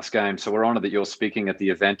podcast game. So we're honored that you're speaking at the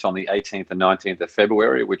event on the 18th and 19th of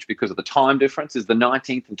February, which, because of the time difference, is the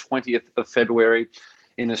 19th and 20th of February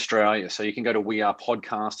in Australia. So you can go to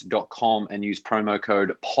wearepodcast.com and use promo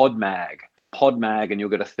code PODMAG, and you'll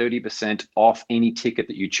get a 30% off any ticket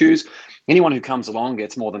that you choose. Anyone who comes along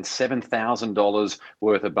gets more than $7,000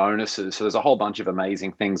 worth of bonuses. So there's a whole bunch of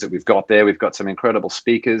amazing things that we've got there. We've got some incredible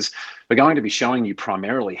speakers. We're going to be showing you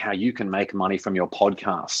primarily how you can make money from your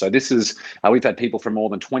podcast. So this is, we've had people from more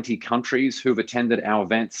than 20 countries who've attended our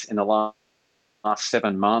events in the last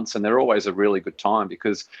 7 months, and they're always a really good time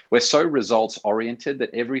because we're so results oriented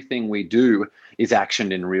that everything we do is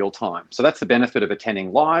actioned in real time. So that's the benefit of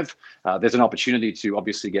attending live. There's an opportunity to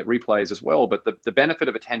obviously get replays as well, but the benefit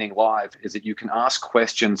of attending live is that you can ask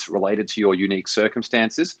questions related to your unique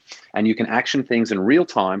circumstances, and you can action things in real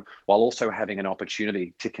time while also having an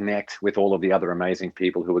opportunity to connect with all of the other amazing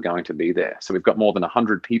people who are going to be there. So we've got more than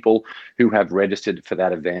 100 people who have registered for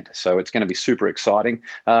that event. So it's going to be super exciting.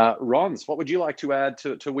 Rons, what would you like to add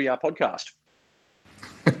to We Are Podcast?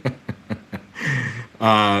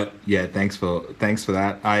 Yeah, thanks for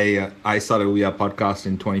that. I started We Are Podcast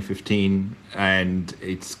in 2015, and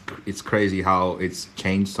it's crazy how it's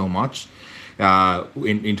changed so much.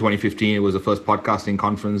 In 2015, it was the first podcasting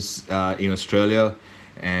conference in Australia,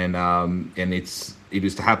 and it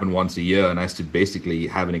used to happen once a year, and I used to basically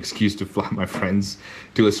have an excuse to fly my friends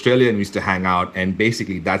to Australia, and we used to hang out. And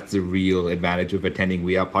basically, that's the real advantage of attending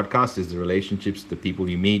We Are Podcast, is the relationships, the people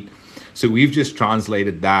you meet. So we've just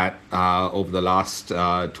translated that over the last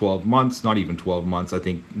 12 months, not even 12 months, I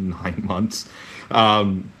think 9 months,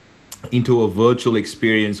 into a virtual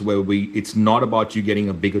experience where it's not about you getting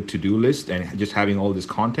a bigger to-do list and just having all this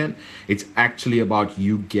content. It's actually about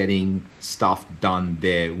you getting stuff done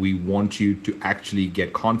there. We want you to actually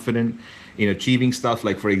get confident in achieving stuff.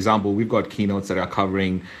 Like, for example, we've got keynotes that are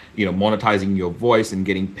covering, monetizing your voice and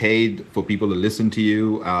getting paid for people to listen to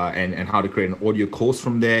you, and how to create an audio course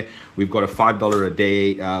from there. We've got a $5 a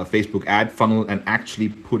day Facebook ad funnel, and actually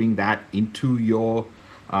putting that into your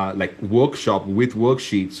workshop with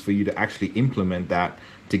worksheets for you to actually implement that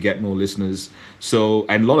to get more listeners. So,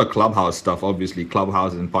 and a lot of Clubhouse stuff. Obviously,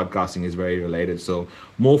 Clubhouse and podcasting is very related. So,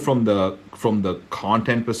 more from the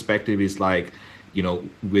content perspective is like,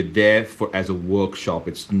 we're there as a workshop.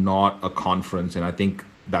 It's not a conference, and I think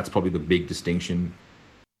that's probably the big distinction.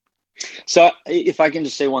 So, if I can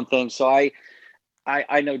just say one thing, so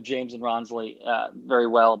I know James and Ronsley very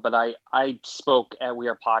well, but I spoke at We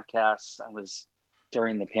Are Podcasts. I was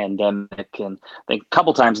during the pandemic, and I think a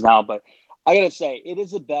couple times now, but I gotta say, it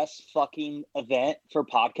is the best fucking event for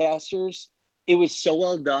podcasters. It was so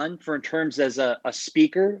well done in terms as a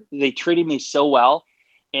speaker. They treated me so well,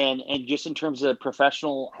 and just in terms of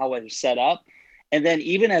professional, how it was set up. And then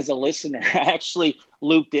even as a listener, I actually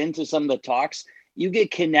looped into some of the talks. You get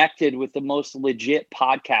connected with the most legit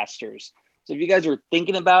podcasters. So if you guys are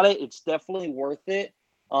thinking about it, it's definitely worth it.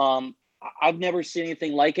 I've never seen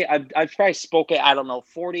anything like it. I've probably spoke at,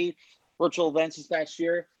 40 virtual events this past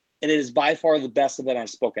year, and it is by far the best event I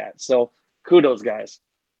spoke at. So kudos, guys.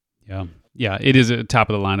 Yeah, it is a top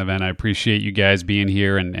of the line event. I appreciate you guys being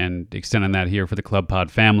here and extending that here for the Club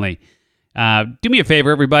Pod family. Do me a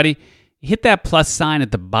favor, everybody. Hit that plus sign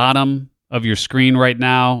at the bottom of your screen right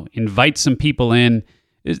now. Invite some people in.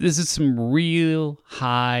 This is some real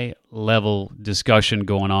high-level discussion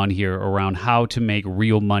going on here around how to make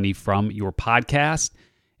real money from your podcast.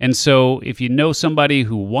 And so if you know somebody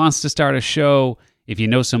who wants to start a show, if you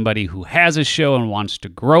know somebody who has a show and wants to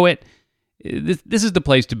grow it, this is the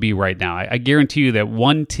place to be right now. I guarantee you that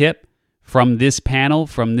one tip from this panel,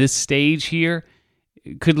 from this stage here,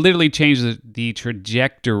 could literally change the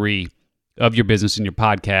trajectory of your business and your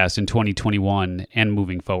podcast in 2021 and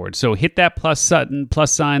moving forward. So hit that plus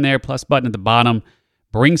sign there, plus button at the bottom.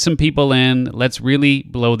 Bring some people in. Let's really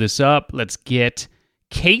blow this up. Let's get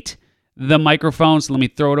Kate the microphone. So let me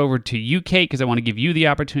throw it over to you, Kate, because I want to give you the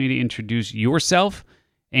opportunity to introduce yourself.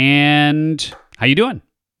 And how you doing?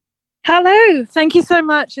 Hello. Thank you so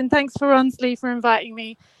much. And thanks for Ronsley for inviting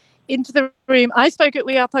me into the room. I spoke at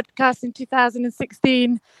We Are Podcast in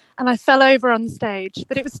 2016 and I fell over on the stage,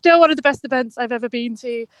 but it was still one of the best events I've ever been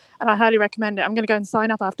to, and I highly recommend it. I'm going to go and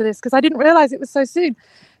sign up after this because I didn't realize it was so soon.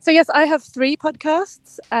 So yes, I have 3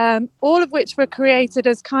 podcasts, all of which were created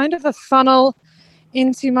as kind of a funnel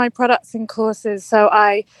into my products and courses. So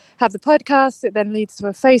I have the podcast, it then leads to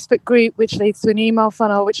a Facebook group, which leads to an email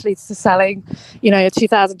funnel, which leads to selling, a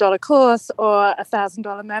 $2,000 course or a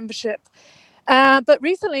 $1,000 membership. But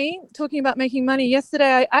recently, talking about making money, yesterday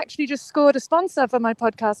I actually just scored a sponsor for my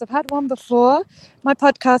podcast. I've had one before. My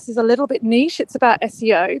podcast is a little bit niche. It's about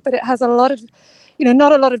SEO, but it has a lot of,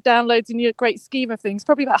 not a lot of downloads in your great scheme of things,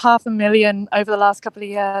 probably about 500,000 over the last couple of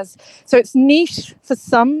years. So it's niche for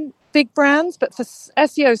some big brands, but for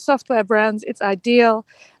SEO software brands, it's ideal.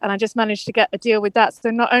 And I just managed to get a deal with that.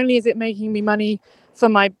 So not only is it making me money for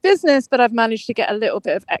my business, but I've managed to get a little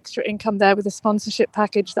bit of extra income there with a sponsorship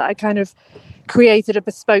package that I kind of created, a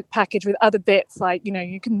bespoke package with other bits like,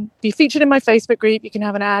 you can be featured in my Facebook group, you can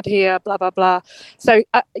have an ad here, blah, blah, blah. So,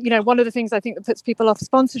 one of the things I think that puts people off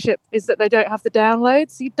sponsorship is that they don't have the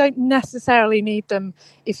downloads. You don't necessarily need them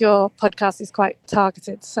if your podcast is quite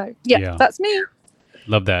targeted. So yeah. That's me.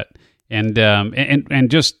 Love that. And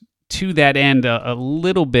just to that end, a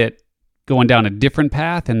little bit going down a different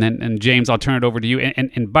path, and James, I'll turn it over to you.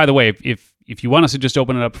 And by the way, if you want us to just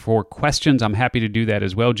open it up for questions, I'm happy to do that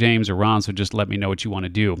as well, James or Ron. So just let me know what you want to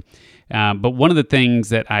do. But one of the things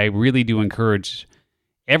that I really do encourage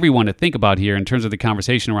everyone to think about here in terms of the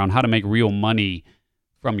conversation around how to make real money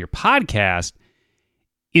from your podcast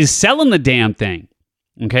is selling the damn thing.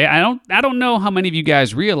 Okay, I don't know how many of you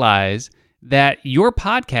guys realize that your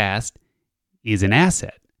podcast is an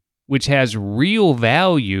asset, which has real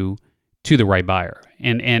value to the right buyer.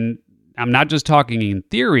 And I'm not just talking in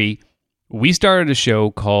theory. We started a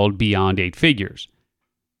show called Beyond 8 Figures.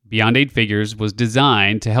 Beyond 8 Figures was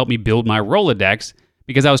designed to help me build my Rolodex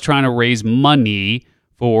because I was trying to raise money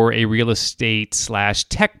for a real estate /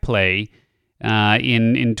 tech play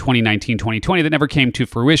in 2019, 2020 that never came to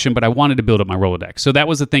fruition, but I wanted to build up my Rolodex. So that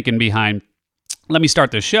was the thinking behind, let me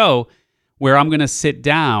start the show where I'm going to sit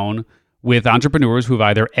down with entrepreneurs who have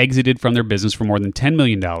either exited from their business for more than $10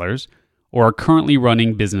 million or are currently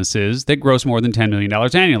running businesses that gross more than $10 million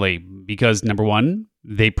annually because, number one,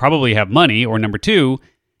 they probably have money, or number two,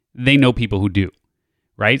 they know people who do,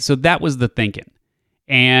 right? So that was the thinking.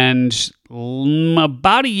 And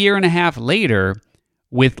about a year and a half later,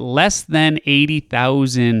 with less than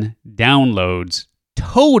 80,000 downloads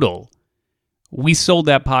total, we sold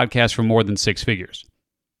that podcast for more than six figures.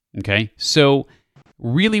 Okay? So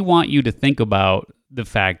really want you to think about the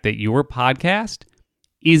fact that your podcast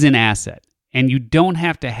is an asset, and you don't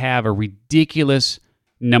have to have a ridiculous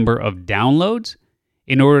number of downloads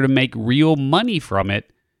in order to make real money from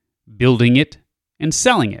it, building it and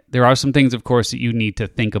selling it. There are some things, of course, that you need to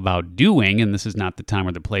think about doing, and this is not the time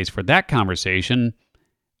or the place for that conversation.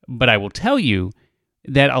 But I will tell you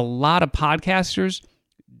that a lot of podcasters,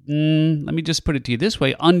 let me just put it to you this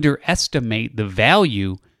way, underestimate the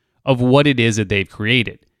value of what it is that they've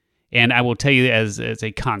created. And I will tell you as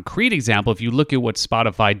a concrete example, if you look at what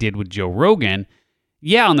Spotify did with Joe Rogan,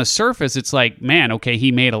 yeah, on the surface, it's like, man, okay,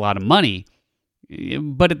 he made a lot of money.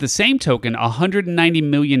 But at the same token, 190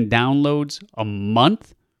 million downloads a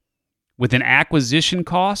month with an acquisition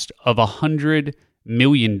cost of $100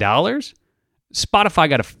 million, Spotify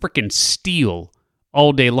got a freaking steal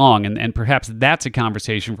all day long. And perhaps that's a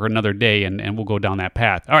conversation for another day, and we'll go down that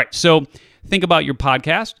path. All right, so think about your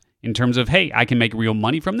podcast in terms of, hey, I can make real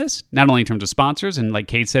money from this, not only in terms of sponsors and, like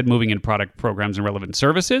Kate said, moving into product programs and relevant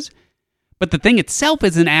services, but the thing itself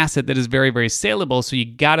is an asset that is very, very saleable. So you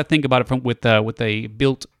got to think about it with a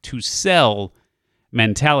built to sell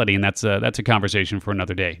mentality, and that's a conversation for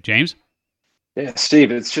another day. James? Yeah,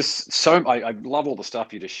 Steve, it's just so, I love all the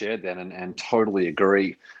stuff you just shared then, and totally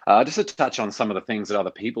agree. Just to touch on some of the things that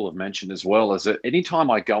other people have mentioned as well, is that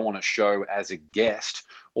anytime I go on a show as a guest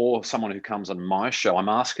or someone who comes on my show, I'm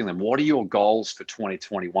asking them, what are your goals for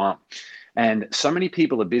 2021? And so many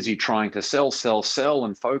people are busy trying to sell,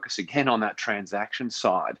 and focus again on that transaction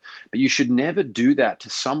side. But you should never do that to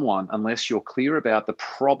someone unless you're clear about the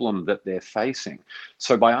problem that they're facing.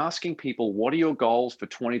 So by asking people, what are your goals for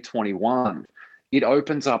 2021? It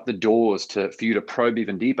opens up the doors for you to probe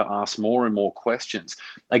even deeper, ask more and more questions.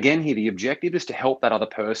 Again, here, the objective is to help that other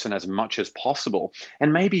person as much as possible.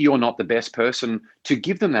 And maybe you're not the best person to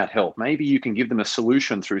give them that help. Maybe you can give them a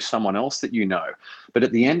solution through someone else that you know. But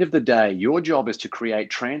at the end of the day, your job is to create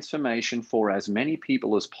transformation for as many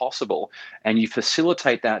people as possible. And you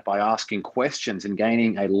facilitate that by asking questions and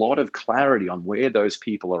gaining a lot of clarity on where those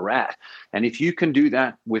people are at. And if you can do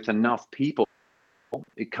that with enough people,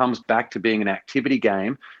 it comes back to being an activity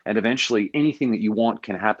game, and eventually anything that you want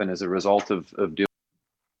can happen as a result of doing.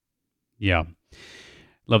 Yeah.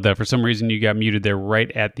 Love that. For some reason, you got muted there right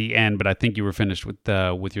at the end, but I think you were finished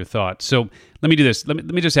with your thoughts. So let me do this. Let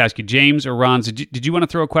me just ask you, James or Ron, did you want to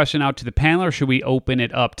throw a question out to the panel, or should we open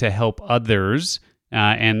it up to help others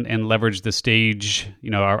and leverage the stage,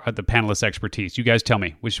 the panelists' expertise? You guys tell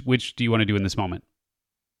me, which do you want to do in this moment?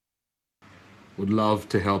 Would love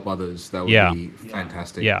to help others. That would be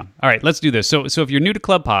fantastic. Yeah. All right, let's do this. So if you're new to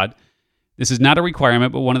Club Pod, this is not a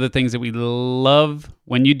requirement, but one of the things that we love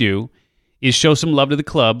when you do is show some love to the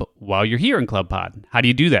club while you're here in Club Pod. How do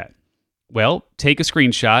you do that? Well, take a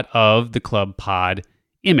screenshot of the Club Pod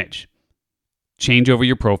image. Change over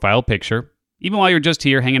your profile picture. Even while you're just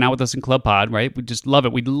here hanging out with us in Club Pod, right? We just love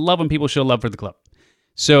it. We love when people show love for the club.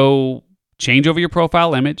 So change over your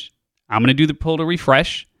profile image. I'm going to do the pull to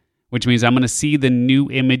refresh, which means I'm going to see the new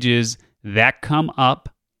images that come up.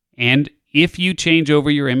 And if you change over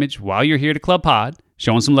your image while you're here to Club Pod,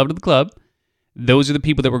 showing some love to the club, those are the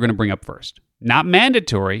people that we're going to bring up first. Not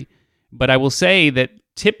mandatory, but I will say that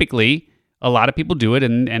typically a lot of people do it,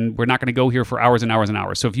 and we're not going to go here for hours and hours and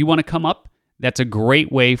hours. So if you want to come up, that's a great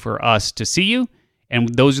way for us to see you,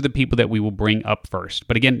 and those are the people that we will bring up first.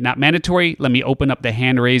 But again, not mandatory. Let me open up the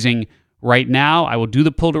hand raising right now. I will do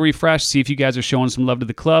the pull to refresh, see if you guys are showing some love to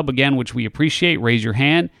the club, again, which we appreciate. Raise your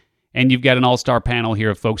hand. And you've got an all-star panel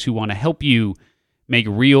here of folks who want to help you make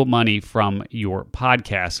real money from your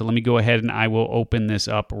podcast. So let me go ahead and I will open this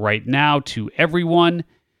up right now to everyone.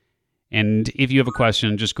 And if you have a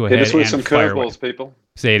question, just go ahead and with some fire away. curveballs, people.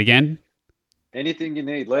 Say it again. Anything you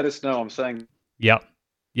need, let us know. I'm saying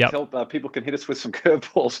Yep. help. People can hit us with some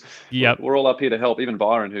curveballs. Yep. We're all up here to help. Even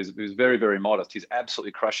Byron, who's very, very modest, he's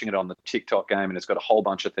absolutely crushing it on the TikTok game, and it's got a whole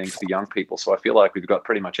bunch of things for young people. So I feel like we've got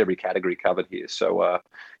pretty much every category covered here. So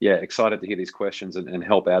excited to hear these questions and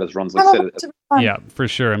help out, as Ronsley said. Yeah, for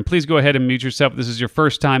sure. And please go ahead and mute yourself. If this is your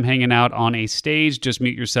first time hanging out on a stage, just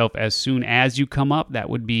mute yourself as soon as you come up. That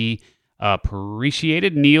would be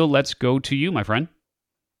appreciated. Neil, let's go to you, my friend.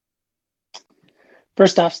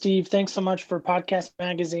 First off, Steve, thanks so much for Podcast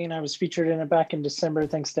Magazine. I was featured in it back in December,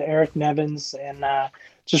 thanks to Eric Nevins, and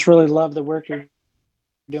just really love the work you're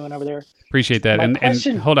doing over there. Appreciate that.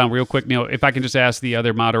 And hold on real quick, Neil, if I can just ask the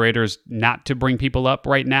other moderators not to bring people up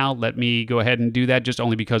right now, let me go ahead and do that, just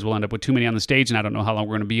only because we'll end up with too many on the stage, and I don't know how long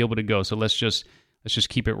we're going to be able to go. So let's just let's just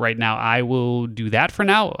keep it right now. I will do that for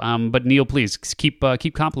now. But Neil, please keep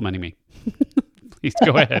complimenting me. Please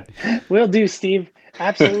go ahead. Will do, Steve.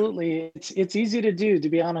 Absolutely. It's easy to do, to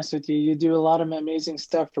be honest with you. You do a lot of amazing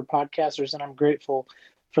stuff for podcasters, and I'm grateful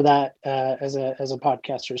for that as a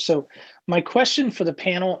podcaster. So my question for the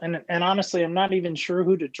panel, and honestly, I'm not even sure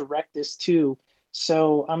who to direct this to.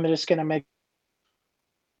 So I'm just going to make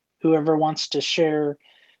whoever wants to share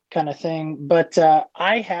kind of thing. But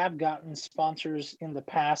I have gotten sponsors in the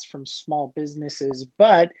past from small businesses,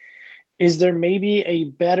 but is there maybe a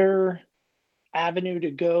better avenue to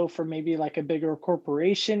go for maybe like a bigger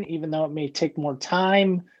corporation, even though it may take more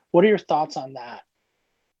time? What are your thoughts on that?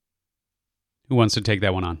 Who wants to take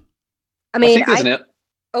that one on? I mean,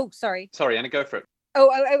 Oh, sorry. Sorry, Anna, go for it.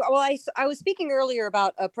 I was speaking earlier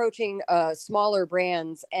about approaching smaller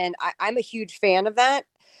brands, and I'm a huge fan of that,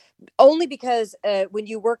 only because when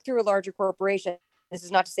you work through a larger corporation, this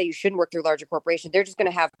is not to say you shouldn't work through a larger corporation, they're just going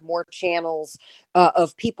to have more channels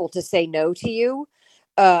of people to say no to you.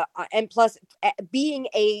 And plus, being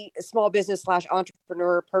a small business /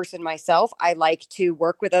 entrepreneur person myself, I like to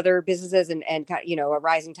work with other businesses and a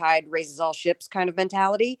rising tide raises all ships kind of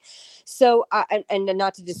mentality. So, and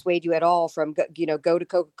not to dissuade you at all from, go to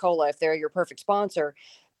Coca-Cola if they're your perfect sponsor.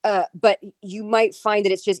 But you might find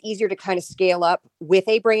that it's just easier to kind of scale up with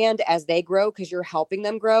a brand as they grow because you're helping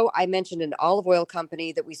them grow. I mentioned an olive oil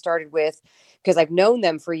company that we started with because I've known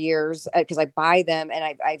them for years because I buy them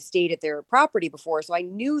and I've stayed at their property before. So I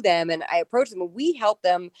knew them and I approached them and we helped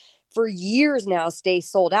them for years now stay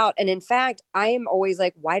sold out. And in fact, I am always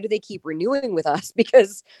like, why do they keep renewing with us?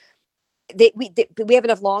 Because we have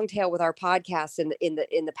enough long tail with our podcasts in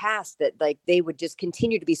the past that like they would just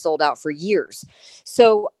continue to be sold out for years.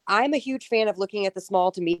 So I'm a huge fan of looking at the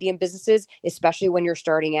small to medium businesses, especially when you're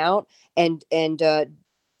starting out. And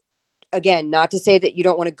again, not to say that you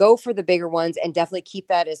don't want to go for the bigger ones, and definitely keep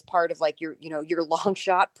that as part of like your long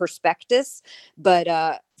shot prospectus,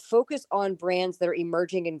 but focus on brands that are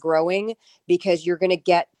emerging and growing because you're going to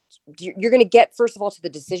get, first of all, to the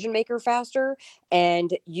decision maker faster,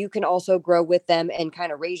 and you can also grow with them and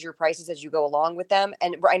kind of raise your prices as you go along with them.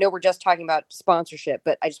 And I know we're just talking about sponsorship,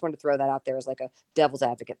 but I just wanted to throw that out there as like a devil's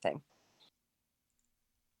advocate thing.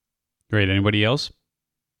 Great. Anybody else?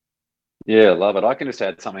 Yeah, love it. I can just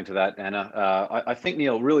add something to that, Anna. I think,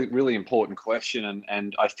 Neil, really, really important question.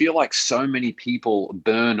 And I feel like so many people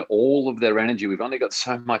burn all of their energy. We've only got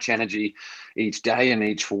so much energy each day and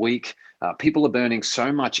each week. People are burning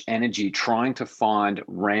so much energy trying to find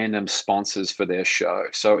random sponsors for their show.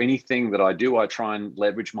 So anything that I do, I try and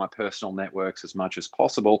leverage my personal networks as much as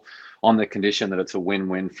possible on the condition that it's a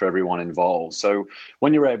win-win for everyone involved. So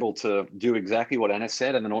when you're able to do exactly what Anna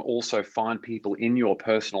said, and then also find people in your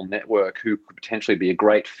personal network who could potentially be a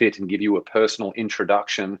great fit and give you a personal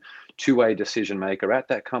introduction to a decision maker at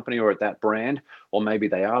that company or at that brand, or maybe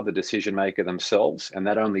they are the decision maker themselves. And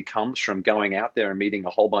that only comes from going out there and meeting a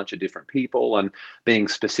whole bunch of different people and being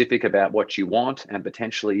specific about what you want and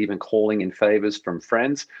potentially even calling in favors from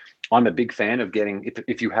friends. I'm a big fan of getting,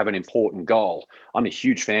 if you have an important goal, I'm a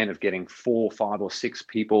huge fan of getting 4, 5, or 6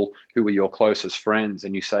 people who are your closest friends.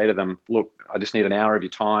 And you say to them, look, I just need an hour of your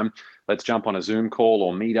time. Let's jump on a Zoom call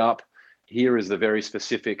or meet up. Here is the very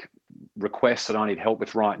specific request that I need help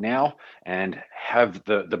with right now, and have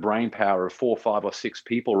the brain power of 4, 5, or 6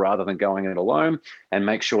 people rather than going it alone, and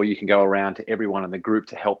make sure you can go around to everyone in the group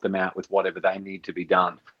to help them out with whatever they need to be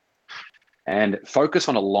done. And focus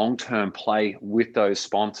on a long-term play with those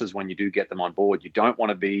sponsors when you do get them on board. You don't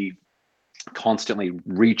want to be constantly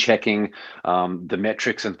rechecking the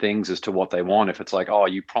metrics and things as to what they want. If it's like, oh,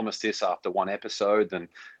 you promised this after one episode, then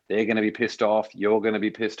they're going to be pissed off. You're going to be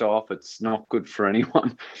pissed off. It's not good for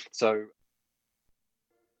anyone. So,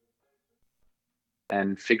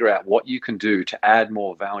 and figure out what you can do to add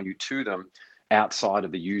more value to them outside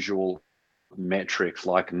of the usual metrics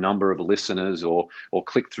like number of listeners or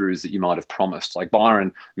click-throughs that you might have promised. Like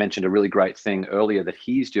Byron mentioned a really great thing earlier that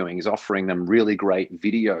he's doing is offering them really great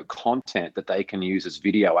video content that they can use as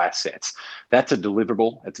video assets. That's a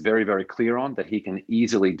deliverable. It's very, very clear on that he can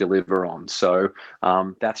easily deliver on. So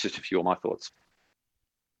that's just a few of my thoughts.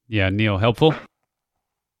 Yeah, Neil, helpful?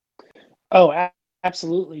 Oh,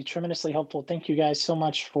 absolutely. Tremendously helpful. Thank you guys so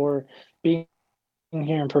much for being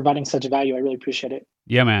here and providing such value. I really appreciate it.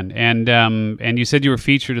 Yeah, man. And you said you were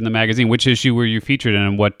featured in the magazine. Which issue were you featured in,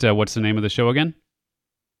 and what's the name of the show again?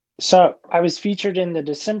 So I was featured in the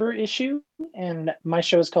December issue, and my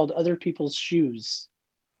show is called Other People's Shoes.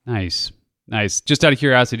 Nice. Just out of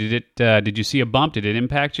curiosity, did you see a bump? Did it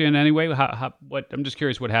impact you in any way? What? I'm just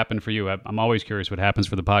curious what happened for you. I'm always curious what happens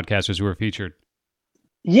for the podcasters who are featured.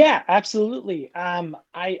 Yeah, absolutely.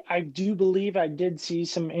 I do believe I did see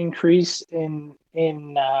some increase in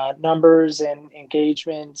numbers and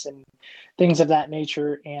engagements and things of that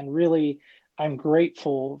nature. And really, I'm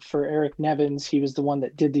grateful for Eric Nevins. He was the one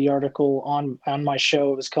that did the article on my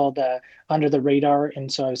show. It was called Under the Radar,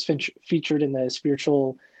 and so I was featured in the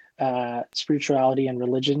spirituality and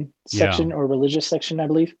religion Yeah. section, or religious section, I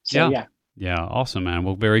believe. So Yeah. Yeah, awesome, man.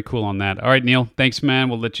 Well, very cool on that. All right, Neil, thanks, man.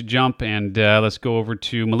 We'll let you jump, and let's go over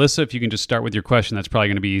to Melissa. If you can just start with your question, that's probably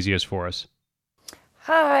going to be easiest for us.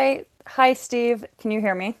 Hi, Steve. Can you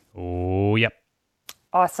hear me? Oh, yep.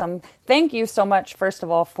 Awesome. Thank you so much, first of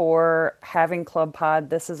all, for having Club Pod.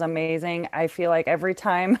 This is amazing. I feel like every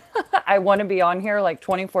time I want to be on here like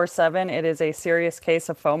 24/7, it is a serious case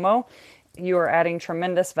of FOMO. You are adding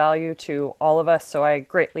tremendous value to all of us, so I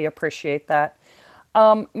greatly appreciate that.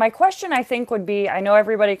 My question, I think, would be, I know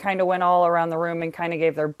everybody kind of went all around the room and kind of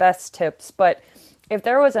gave their best tips, but if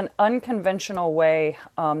there was an unconventional way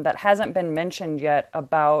that hasn't been mentioned yet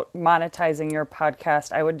about monetizing your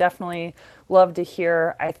podcast, I would definitely love to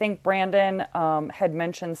hear. I think Brandon had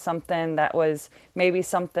mentioned something that was maybe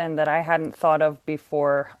something that I hadn't thought of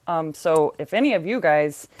before. So if any of you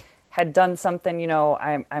guys had done something, you know,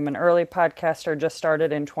 I'm an early podcaster, just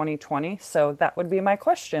started in 2020, so that would be my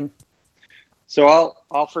question. So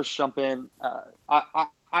I'll first jump in.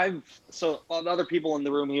 So other people in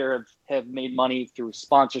the room here have made money through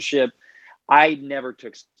sponsorship. I never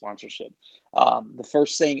took sponsorship. The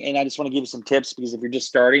first thing, and I just want to give you some tips, because if you're just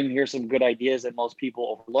starting, here's some good ideas that most people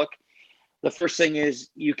overlook. The first thing is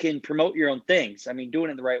you can promote your own things. I mean, doing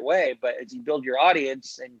it the right way, but as you build your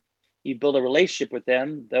audience and you build a relationship with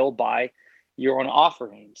them, they'll buy your own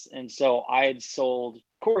offerings. And so I had sold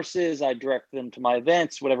courses, I direct them to my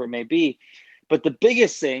events, whatever it may be. But the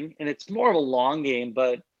biggest thing, and it's more of a long game,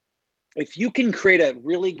 but if you can create a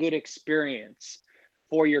really good experience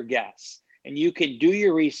for your guests and you can do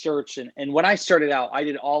your research. And when I started out, I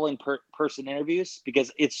did all in-person interviews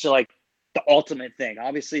because it's like the ultimate thing.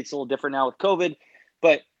 Obviously, it's a little different now with COVID,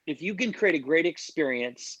 but if you can create a great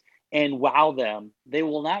experience and wow them, they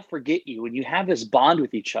will not forget you. And you have this bond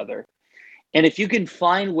with each other. And if you can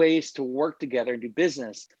find ways to work together and do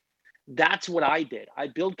business, that's what I did. I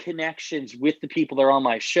build connections with the people that are on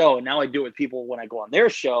my show. And now I do it with people when I go on their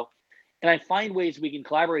show. And I find ways we can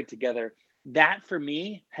collaborate together. That, for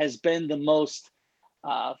me, has been the most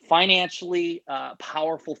financially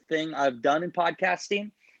powerful thing I've done in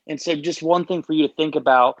podcasting. And so just one thing for you to think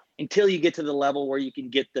about until you get to the level where you can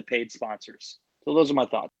get the paid sponsors. So those are my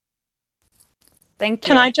thoughts. Thank you.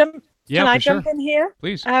 Can I jump? Yeah, Can I for sure. jump in here?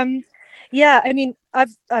 Please. Yeah, I mean,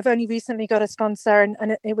 I've only recently got a sponsor,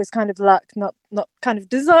 and it was kind of luck, not kind of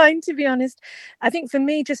design, to be honest. I think for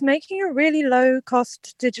me, just making a really low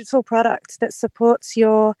cost digital product that supports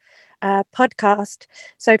your podcast.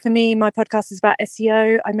 So for me, my podcast is about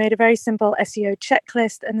SEO. I made a very simple SEO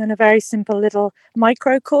checklist and then a very simple little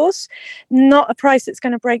micro course, not a price that's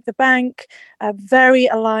going to break the bank, very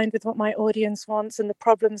aligned with what my audience wants and the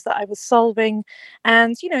problems that I was solving.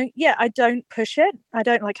 And, you know, yeah, I don't push it. I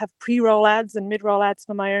don't like have pre-roll ads and mid-roll ads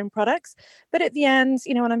for my own products. But at the end,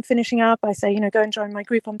 you know, when I'm finishing up, I say, you know, go and join my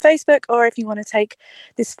group on Facebook, or if you want to take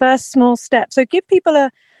this first small step. So give people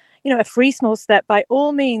a free small step by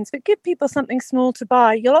all means, but give people something small to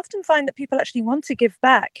buy. You'll often find that people actually want to give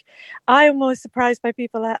back. I am always surprised by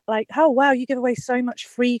people that like, oh, wow, you give away so much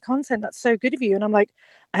free content. That's so good of you. And I'm like,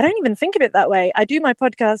 I don't even think of it that way. I do my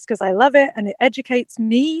podcast because I love it and it educates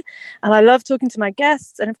me and I love talking to my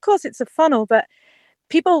guests. And of course, it's a funnel, but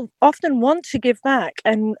people often want to give back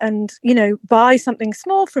and you know, buy something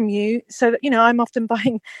small from you, so that, you know, I'm often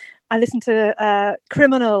buying. I listened to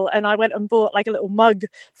Criminal and I went and bought like a little mug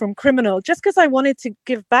from Criminal just because I wanted to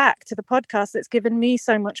give back to the podcast that's given me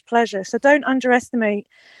so much pleasure. So don't underestimate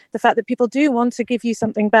the fact that people do want to give you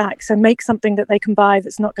something back. So make something that they can buy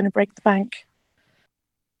that's not going to break the bank.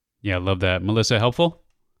 Yeah, I love that. Melissa, helpful?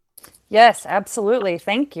 Yes, absolutely.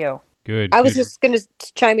 Thank you. Good. I was just going to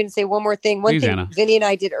chime in and say one more thing. One Please, thing Anna. Vinny and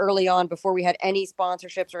I did early on, before we had any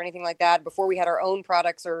sponsorships or anything like that, before we had our own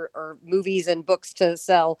products or movies and books to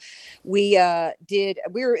sell, this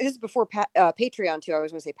is before Patreon too. I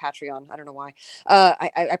was going to say Patreon. I don't know why.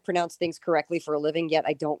 I pronounce things correctly for a living, yet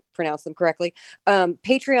I don't pronounce them correctly.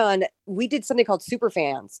 Patreon, we did something called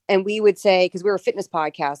Superfans, and we would say, because we were a fitness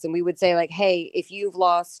podcast, and we would say like, hey, if you've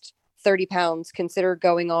lost 30 pounds, consider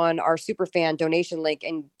going on our Superfan donation link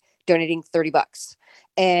and donating $30.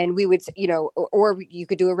 And we would, you know, or you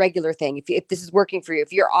could do a regular thing. If this is working for you,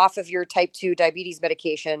 if you're off of your type 2 diabetes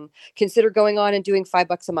medication, consider going on and doing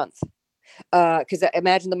 $5 a month. because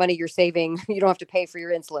imagine the money you're saving. You don't have to pay for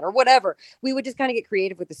your insulin or whatever. We would just kind of get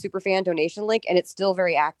creative with the Superfan donation link, and it's still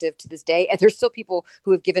very active to this day. And there's still people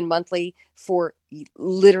who have given monthly for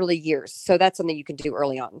literally years. So that's something you can do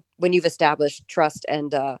early on when you've established trust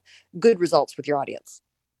and good results with your audience.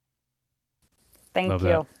 Thank Love you.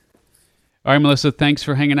 that. All right, Melissa, thanks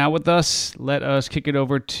for hanging out with us. Let us kick it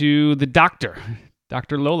over to the doctor,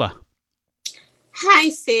 Dr. Lola. Hi,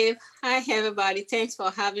 Steve. Hi, everybody. Thanks for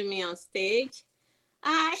having me on stage.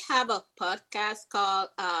 I have a podcast called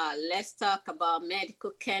Let's Talk About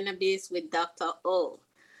Medical Cannabis with Dr. O.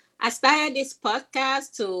 I started this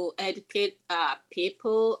podcast to educate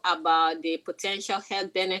people about the potential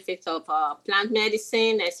health benefits of plant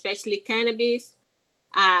medicine, especially cannabis.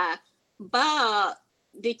 But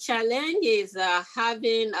the challenge is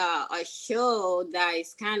having a show that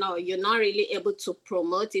is kind of, you're not really able to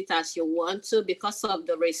promote it as you want to because of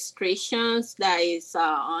the restrictions that is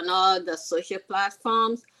on all the social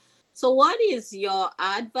platforms. So what is your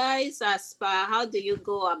advice as far how do you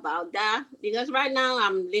go about that? Because right now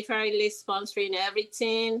I'm literally sponsoring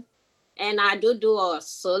everything, and I do a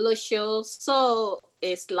solo show. So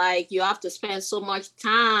it's like you have to spend so much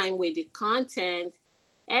time with the content.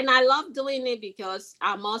 And I love doing it because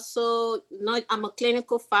I'm a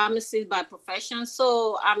clinical pharmacist by profession.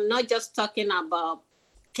 So I'm not just talking about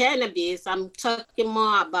cannabis. I'm talking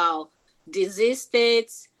more about disease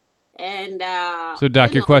states. And so,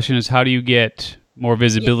 Doc, your question is, how do you get more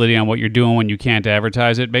visibility on what you're doing when you can't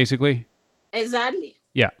advertise it, basically? Exactly.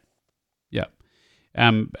 Yeah.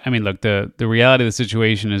 I mean, look, the reality of the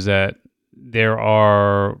situation is that there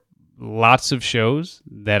are lots of shows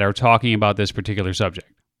that are talking about this particular subject,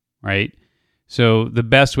 right? So the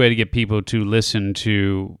best way to get people to listen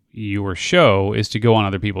to your show is to go on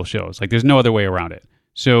other people's shows. Like, there's no other way around it.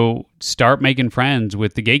 So start making friends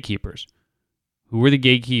with the gatekeepers. Who are the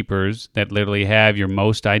gatekeepers that literally have your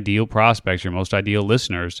most ideal prospects, your most ideal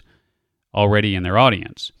listeners already in their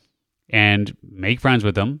audience? And make friends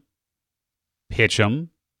with them, pitch them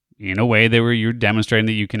in a way that where you're demonstrating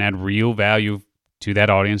that you can add real value to that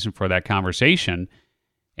audience and for that conversation.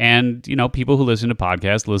 And, you know, people who listen to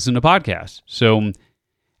podcasts. So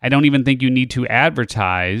I don't even think you need to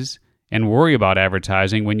advertise and worry about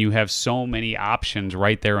advertising when you have so many options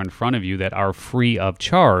right there in front of you that are free of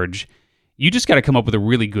charge. You just got to come up with a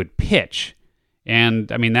really good pitch.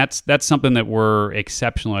 And I mean, that's something that we're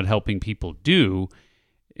exceptional at helping people do.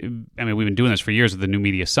 I mean, we've been doing this for years at the New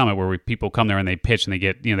Media Summit, where people come there and they pitch, and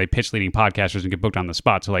they pitch leading podcasters and get booked on the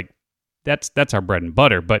spot. So like, that's our bread and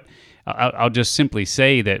butter. But I'll just simply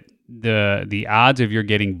say that the odds of you're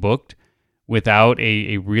getting booked without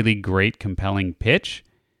a really great, compelling pitch,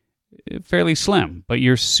 fairly slim. But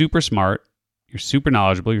you're super smart, you're super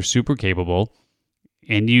knowledgeable, you're super capable,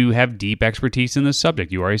 and you have deep expertise in this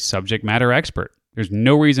subject. You are a subject matter expert. There's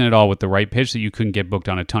no reason at all with the right pitch that you couldn't get booked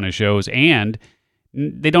on a ton of shows, and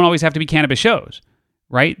they don't always have to be cannabis shows,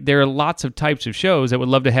 right? There are lots of types of shows that would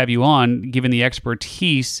love to have you on, given the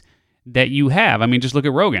expertise that you have. I mean, just look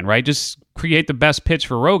at Rogan, right? Just create the best pitch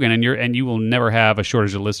for Rogan, and you will never have a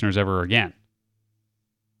shortage of listeners ever again.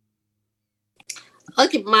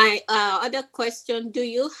 Okay, my other question, do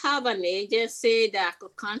you have an agency that I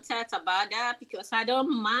could contact about that? Because I don't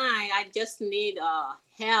mind. I just need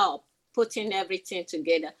help putting everything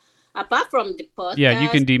together. Apart from the podcast. Yeah, you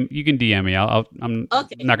can DM me. I'm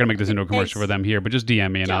okay. not going to make this into a commercial for them here, but just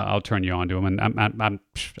DM me and I'll turn you on to them. And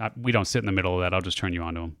we don't sit in the middle of that. I'll just turn you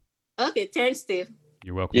on to them. Okay, thanks, Steve.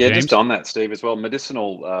 You're welcome. Yeah, James? just on that, Steve, as well.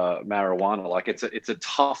 Medicinal marijuana, like it's a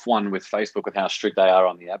tough one with Facebook with how strict they are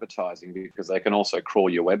on the advertising, because they can also crawl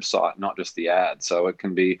your website, not just the ad. So it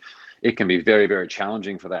can be very, very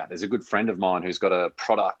challenging for that. There's a good friend of mine who's got a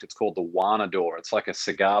product. It's called the Wanador. It's like a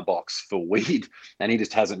cigar box for weed, and he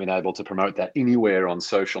just hasn't been able to promote that anywhere on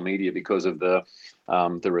social media because of the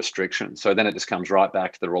restrictions. So then it just comes right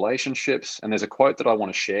back to the relationships. And there's a quote that I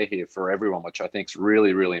want to share here for everyone, which I think is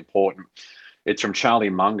really, really important. It's from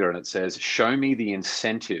Charlie Munger, and it says, "Show me the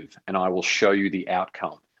incentive and I will show you the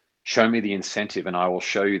outcome. Show me the incentive and I will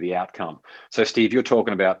show you the outcome." So Steve, you're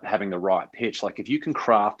talking about having the right pitch. Like, if you can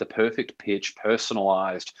craft the perfect pitch,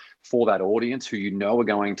 personalized for that audience who you know are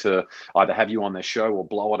going to either have you on their show or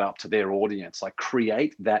blow it up to their audience, like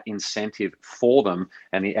create that incentive for them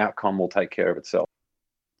and the outcome will take care of itself.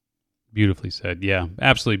 Beautifully said. Yeah,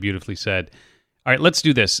 absolutely beautifully said. All right, let's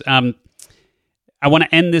do this. I want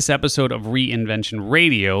to end this episode of Reinvention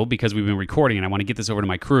Radio because we've been recording, and I want to get this over to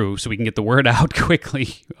my crew so we can get the word out quickly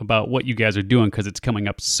about what you guys are doing, because it's coming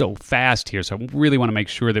up so fast here. So I really want to make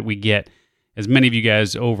sure that we get as many of you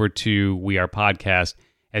guys over to We Are Podcast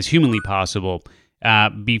as humanly possible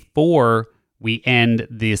before we end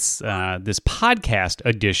this this podcast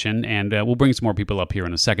edition, and we'll bring some more people up here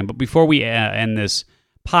in a second. But before we end this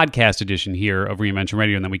podcast edition here of Reinvention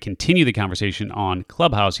Radio, and then we continue the conversation on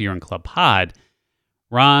Clubhouse here in Club Pod,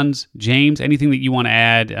 Rons, James, anything that you want to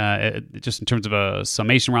add just in terms of a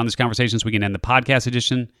summation around this conversation so we can end the podcast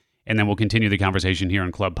edition, and then we'll continue the conversation here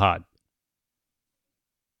in Club Pod?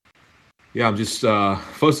 Yeah, I'm just,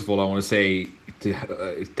 first of all, I want to say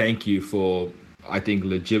thank you for, I think,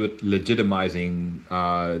 legitimizing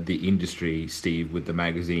the industry, Steve, with the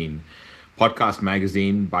magazine. Podcast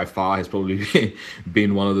magazine, by far, has probably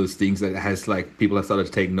been one of those things that has, like, people have started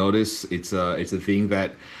to take notice. It's a thing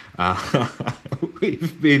that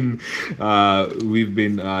we've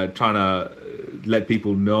been trying to let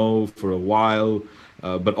people know for a while.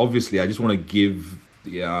 But obviously, I just want to give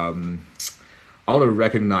I want to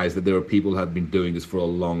recognize that there are people who have been doing this for a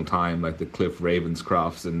long time, like the Cliff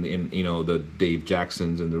Ravenscrafts and the Dave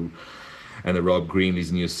Jacksons and the Rob Greenleys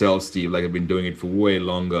and yourself, Steve. Like, I've been doing it for way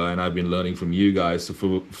longer, and I've been learning from you guys. So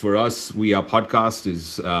for us, our podcast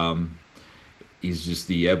is just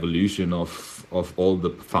the evolution of all the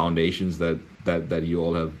foundations that you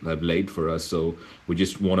all have laid for us. So we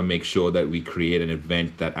just want to make sure that we create an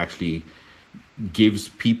event that actually gives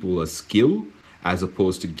people a skill, as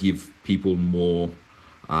opposed to give people more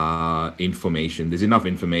information. There's enough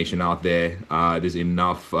information out there. There's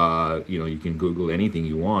enough, you can Google anything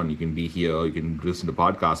you want. You can be here, or you can listen to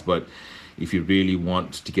podcasts. But if you really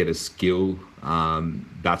want to get a skill,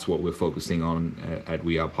 that's what we're focusing on at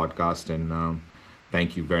We Are Podcast. And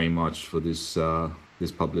thank you very much for this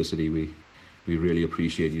publicity. We really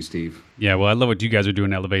appreciate you, Steve. Yeah, well, I love what you guys are doing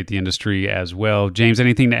to elevate the industry as well. James,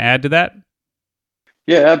 anything to add to that?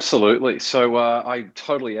 Yeah, absolutely. So I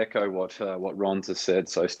totally echo what Ron has said.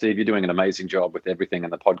 So, Steve, you're doing an amazing job with everything in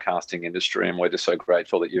the podcasting industry, and we're just so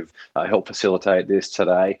grateful that you've helped facilitate this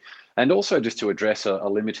today. And also just to address a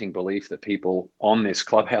limiting belief that people on this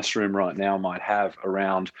Clubhouse room right now might have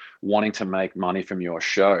around wanting to make money from your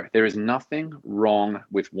show. There is nothing wrong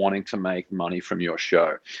with wanting to make money from your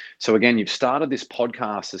show. So again, you've started this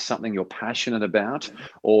podcast as something you're passionate about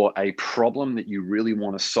or a problem that you really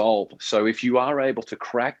want to solve. So if you are able to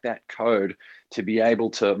crack that code to be able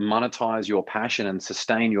to monetize your passion and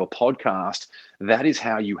sustain your podcast, that is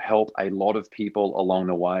how you help a lot of people along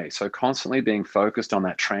the way. So constantly being focused on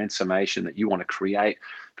that transformation that you want to create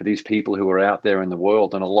for these people who are out there in the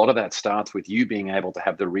world. And a lot of that starts with you being able to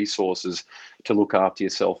have the resources to look after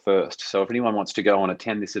yourself first. So if anyone wants to go and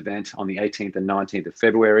attend this event on the 18th and 19th of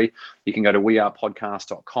February, you can go to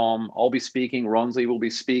wearepodcast.com. I'll be speaking. Ronsley will be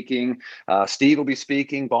speaking. Steve will be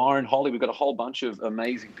speaking. Byron, Holly, we've got a whole bunch of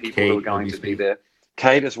amazing people who are going to be there.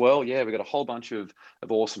 Kate as well. Yeah, we've got a whole bunch of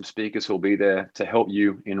awesome speakers who'll be there to help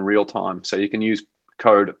you in real time. So you can use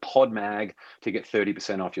code PODMAG to get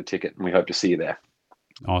 30% off your ticket, and we hope to see you there.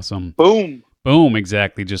 Awesome. Boom. Boom,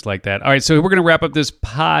 exactly, just like that. All right, so we're going to wrap up this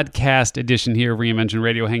podcast edition here of Reinvention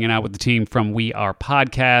Radio, hanging out with the team from We Are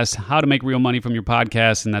Podcast, how to make real money from your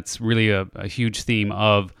podcast, and that's really a huge theme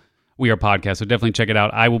of We Are Podcast, so definitely check it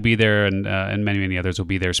out. I will be there, and many, many others will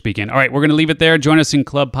be there speaking. All right, we're going to leave it there. Join us in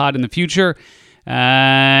Club Pod in the future.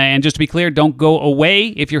 And just to be clear, don't go away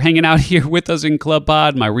if you're hanging out here with us in Club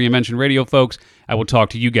Pod, my Reinvention Radio folks. I will talk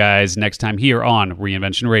to you guys next time here on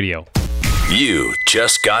Reinvention Radio. You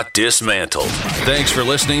just got dismantled. Thanks for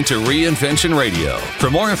listening to Reinvention Radio. For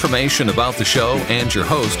more information about the show and your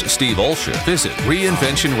host, Steve Olsher, visit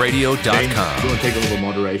reinventionradio.com. James, you want to take a little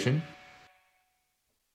moderation?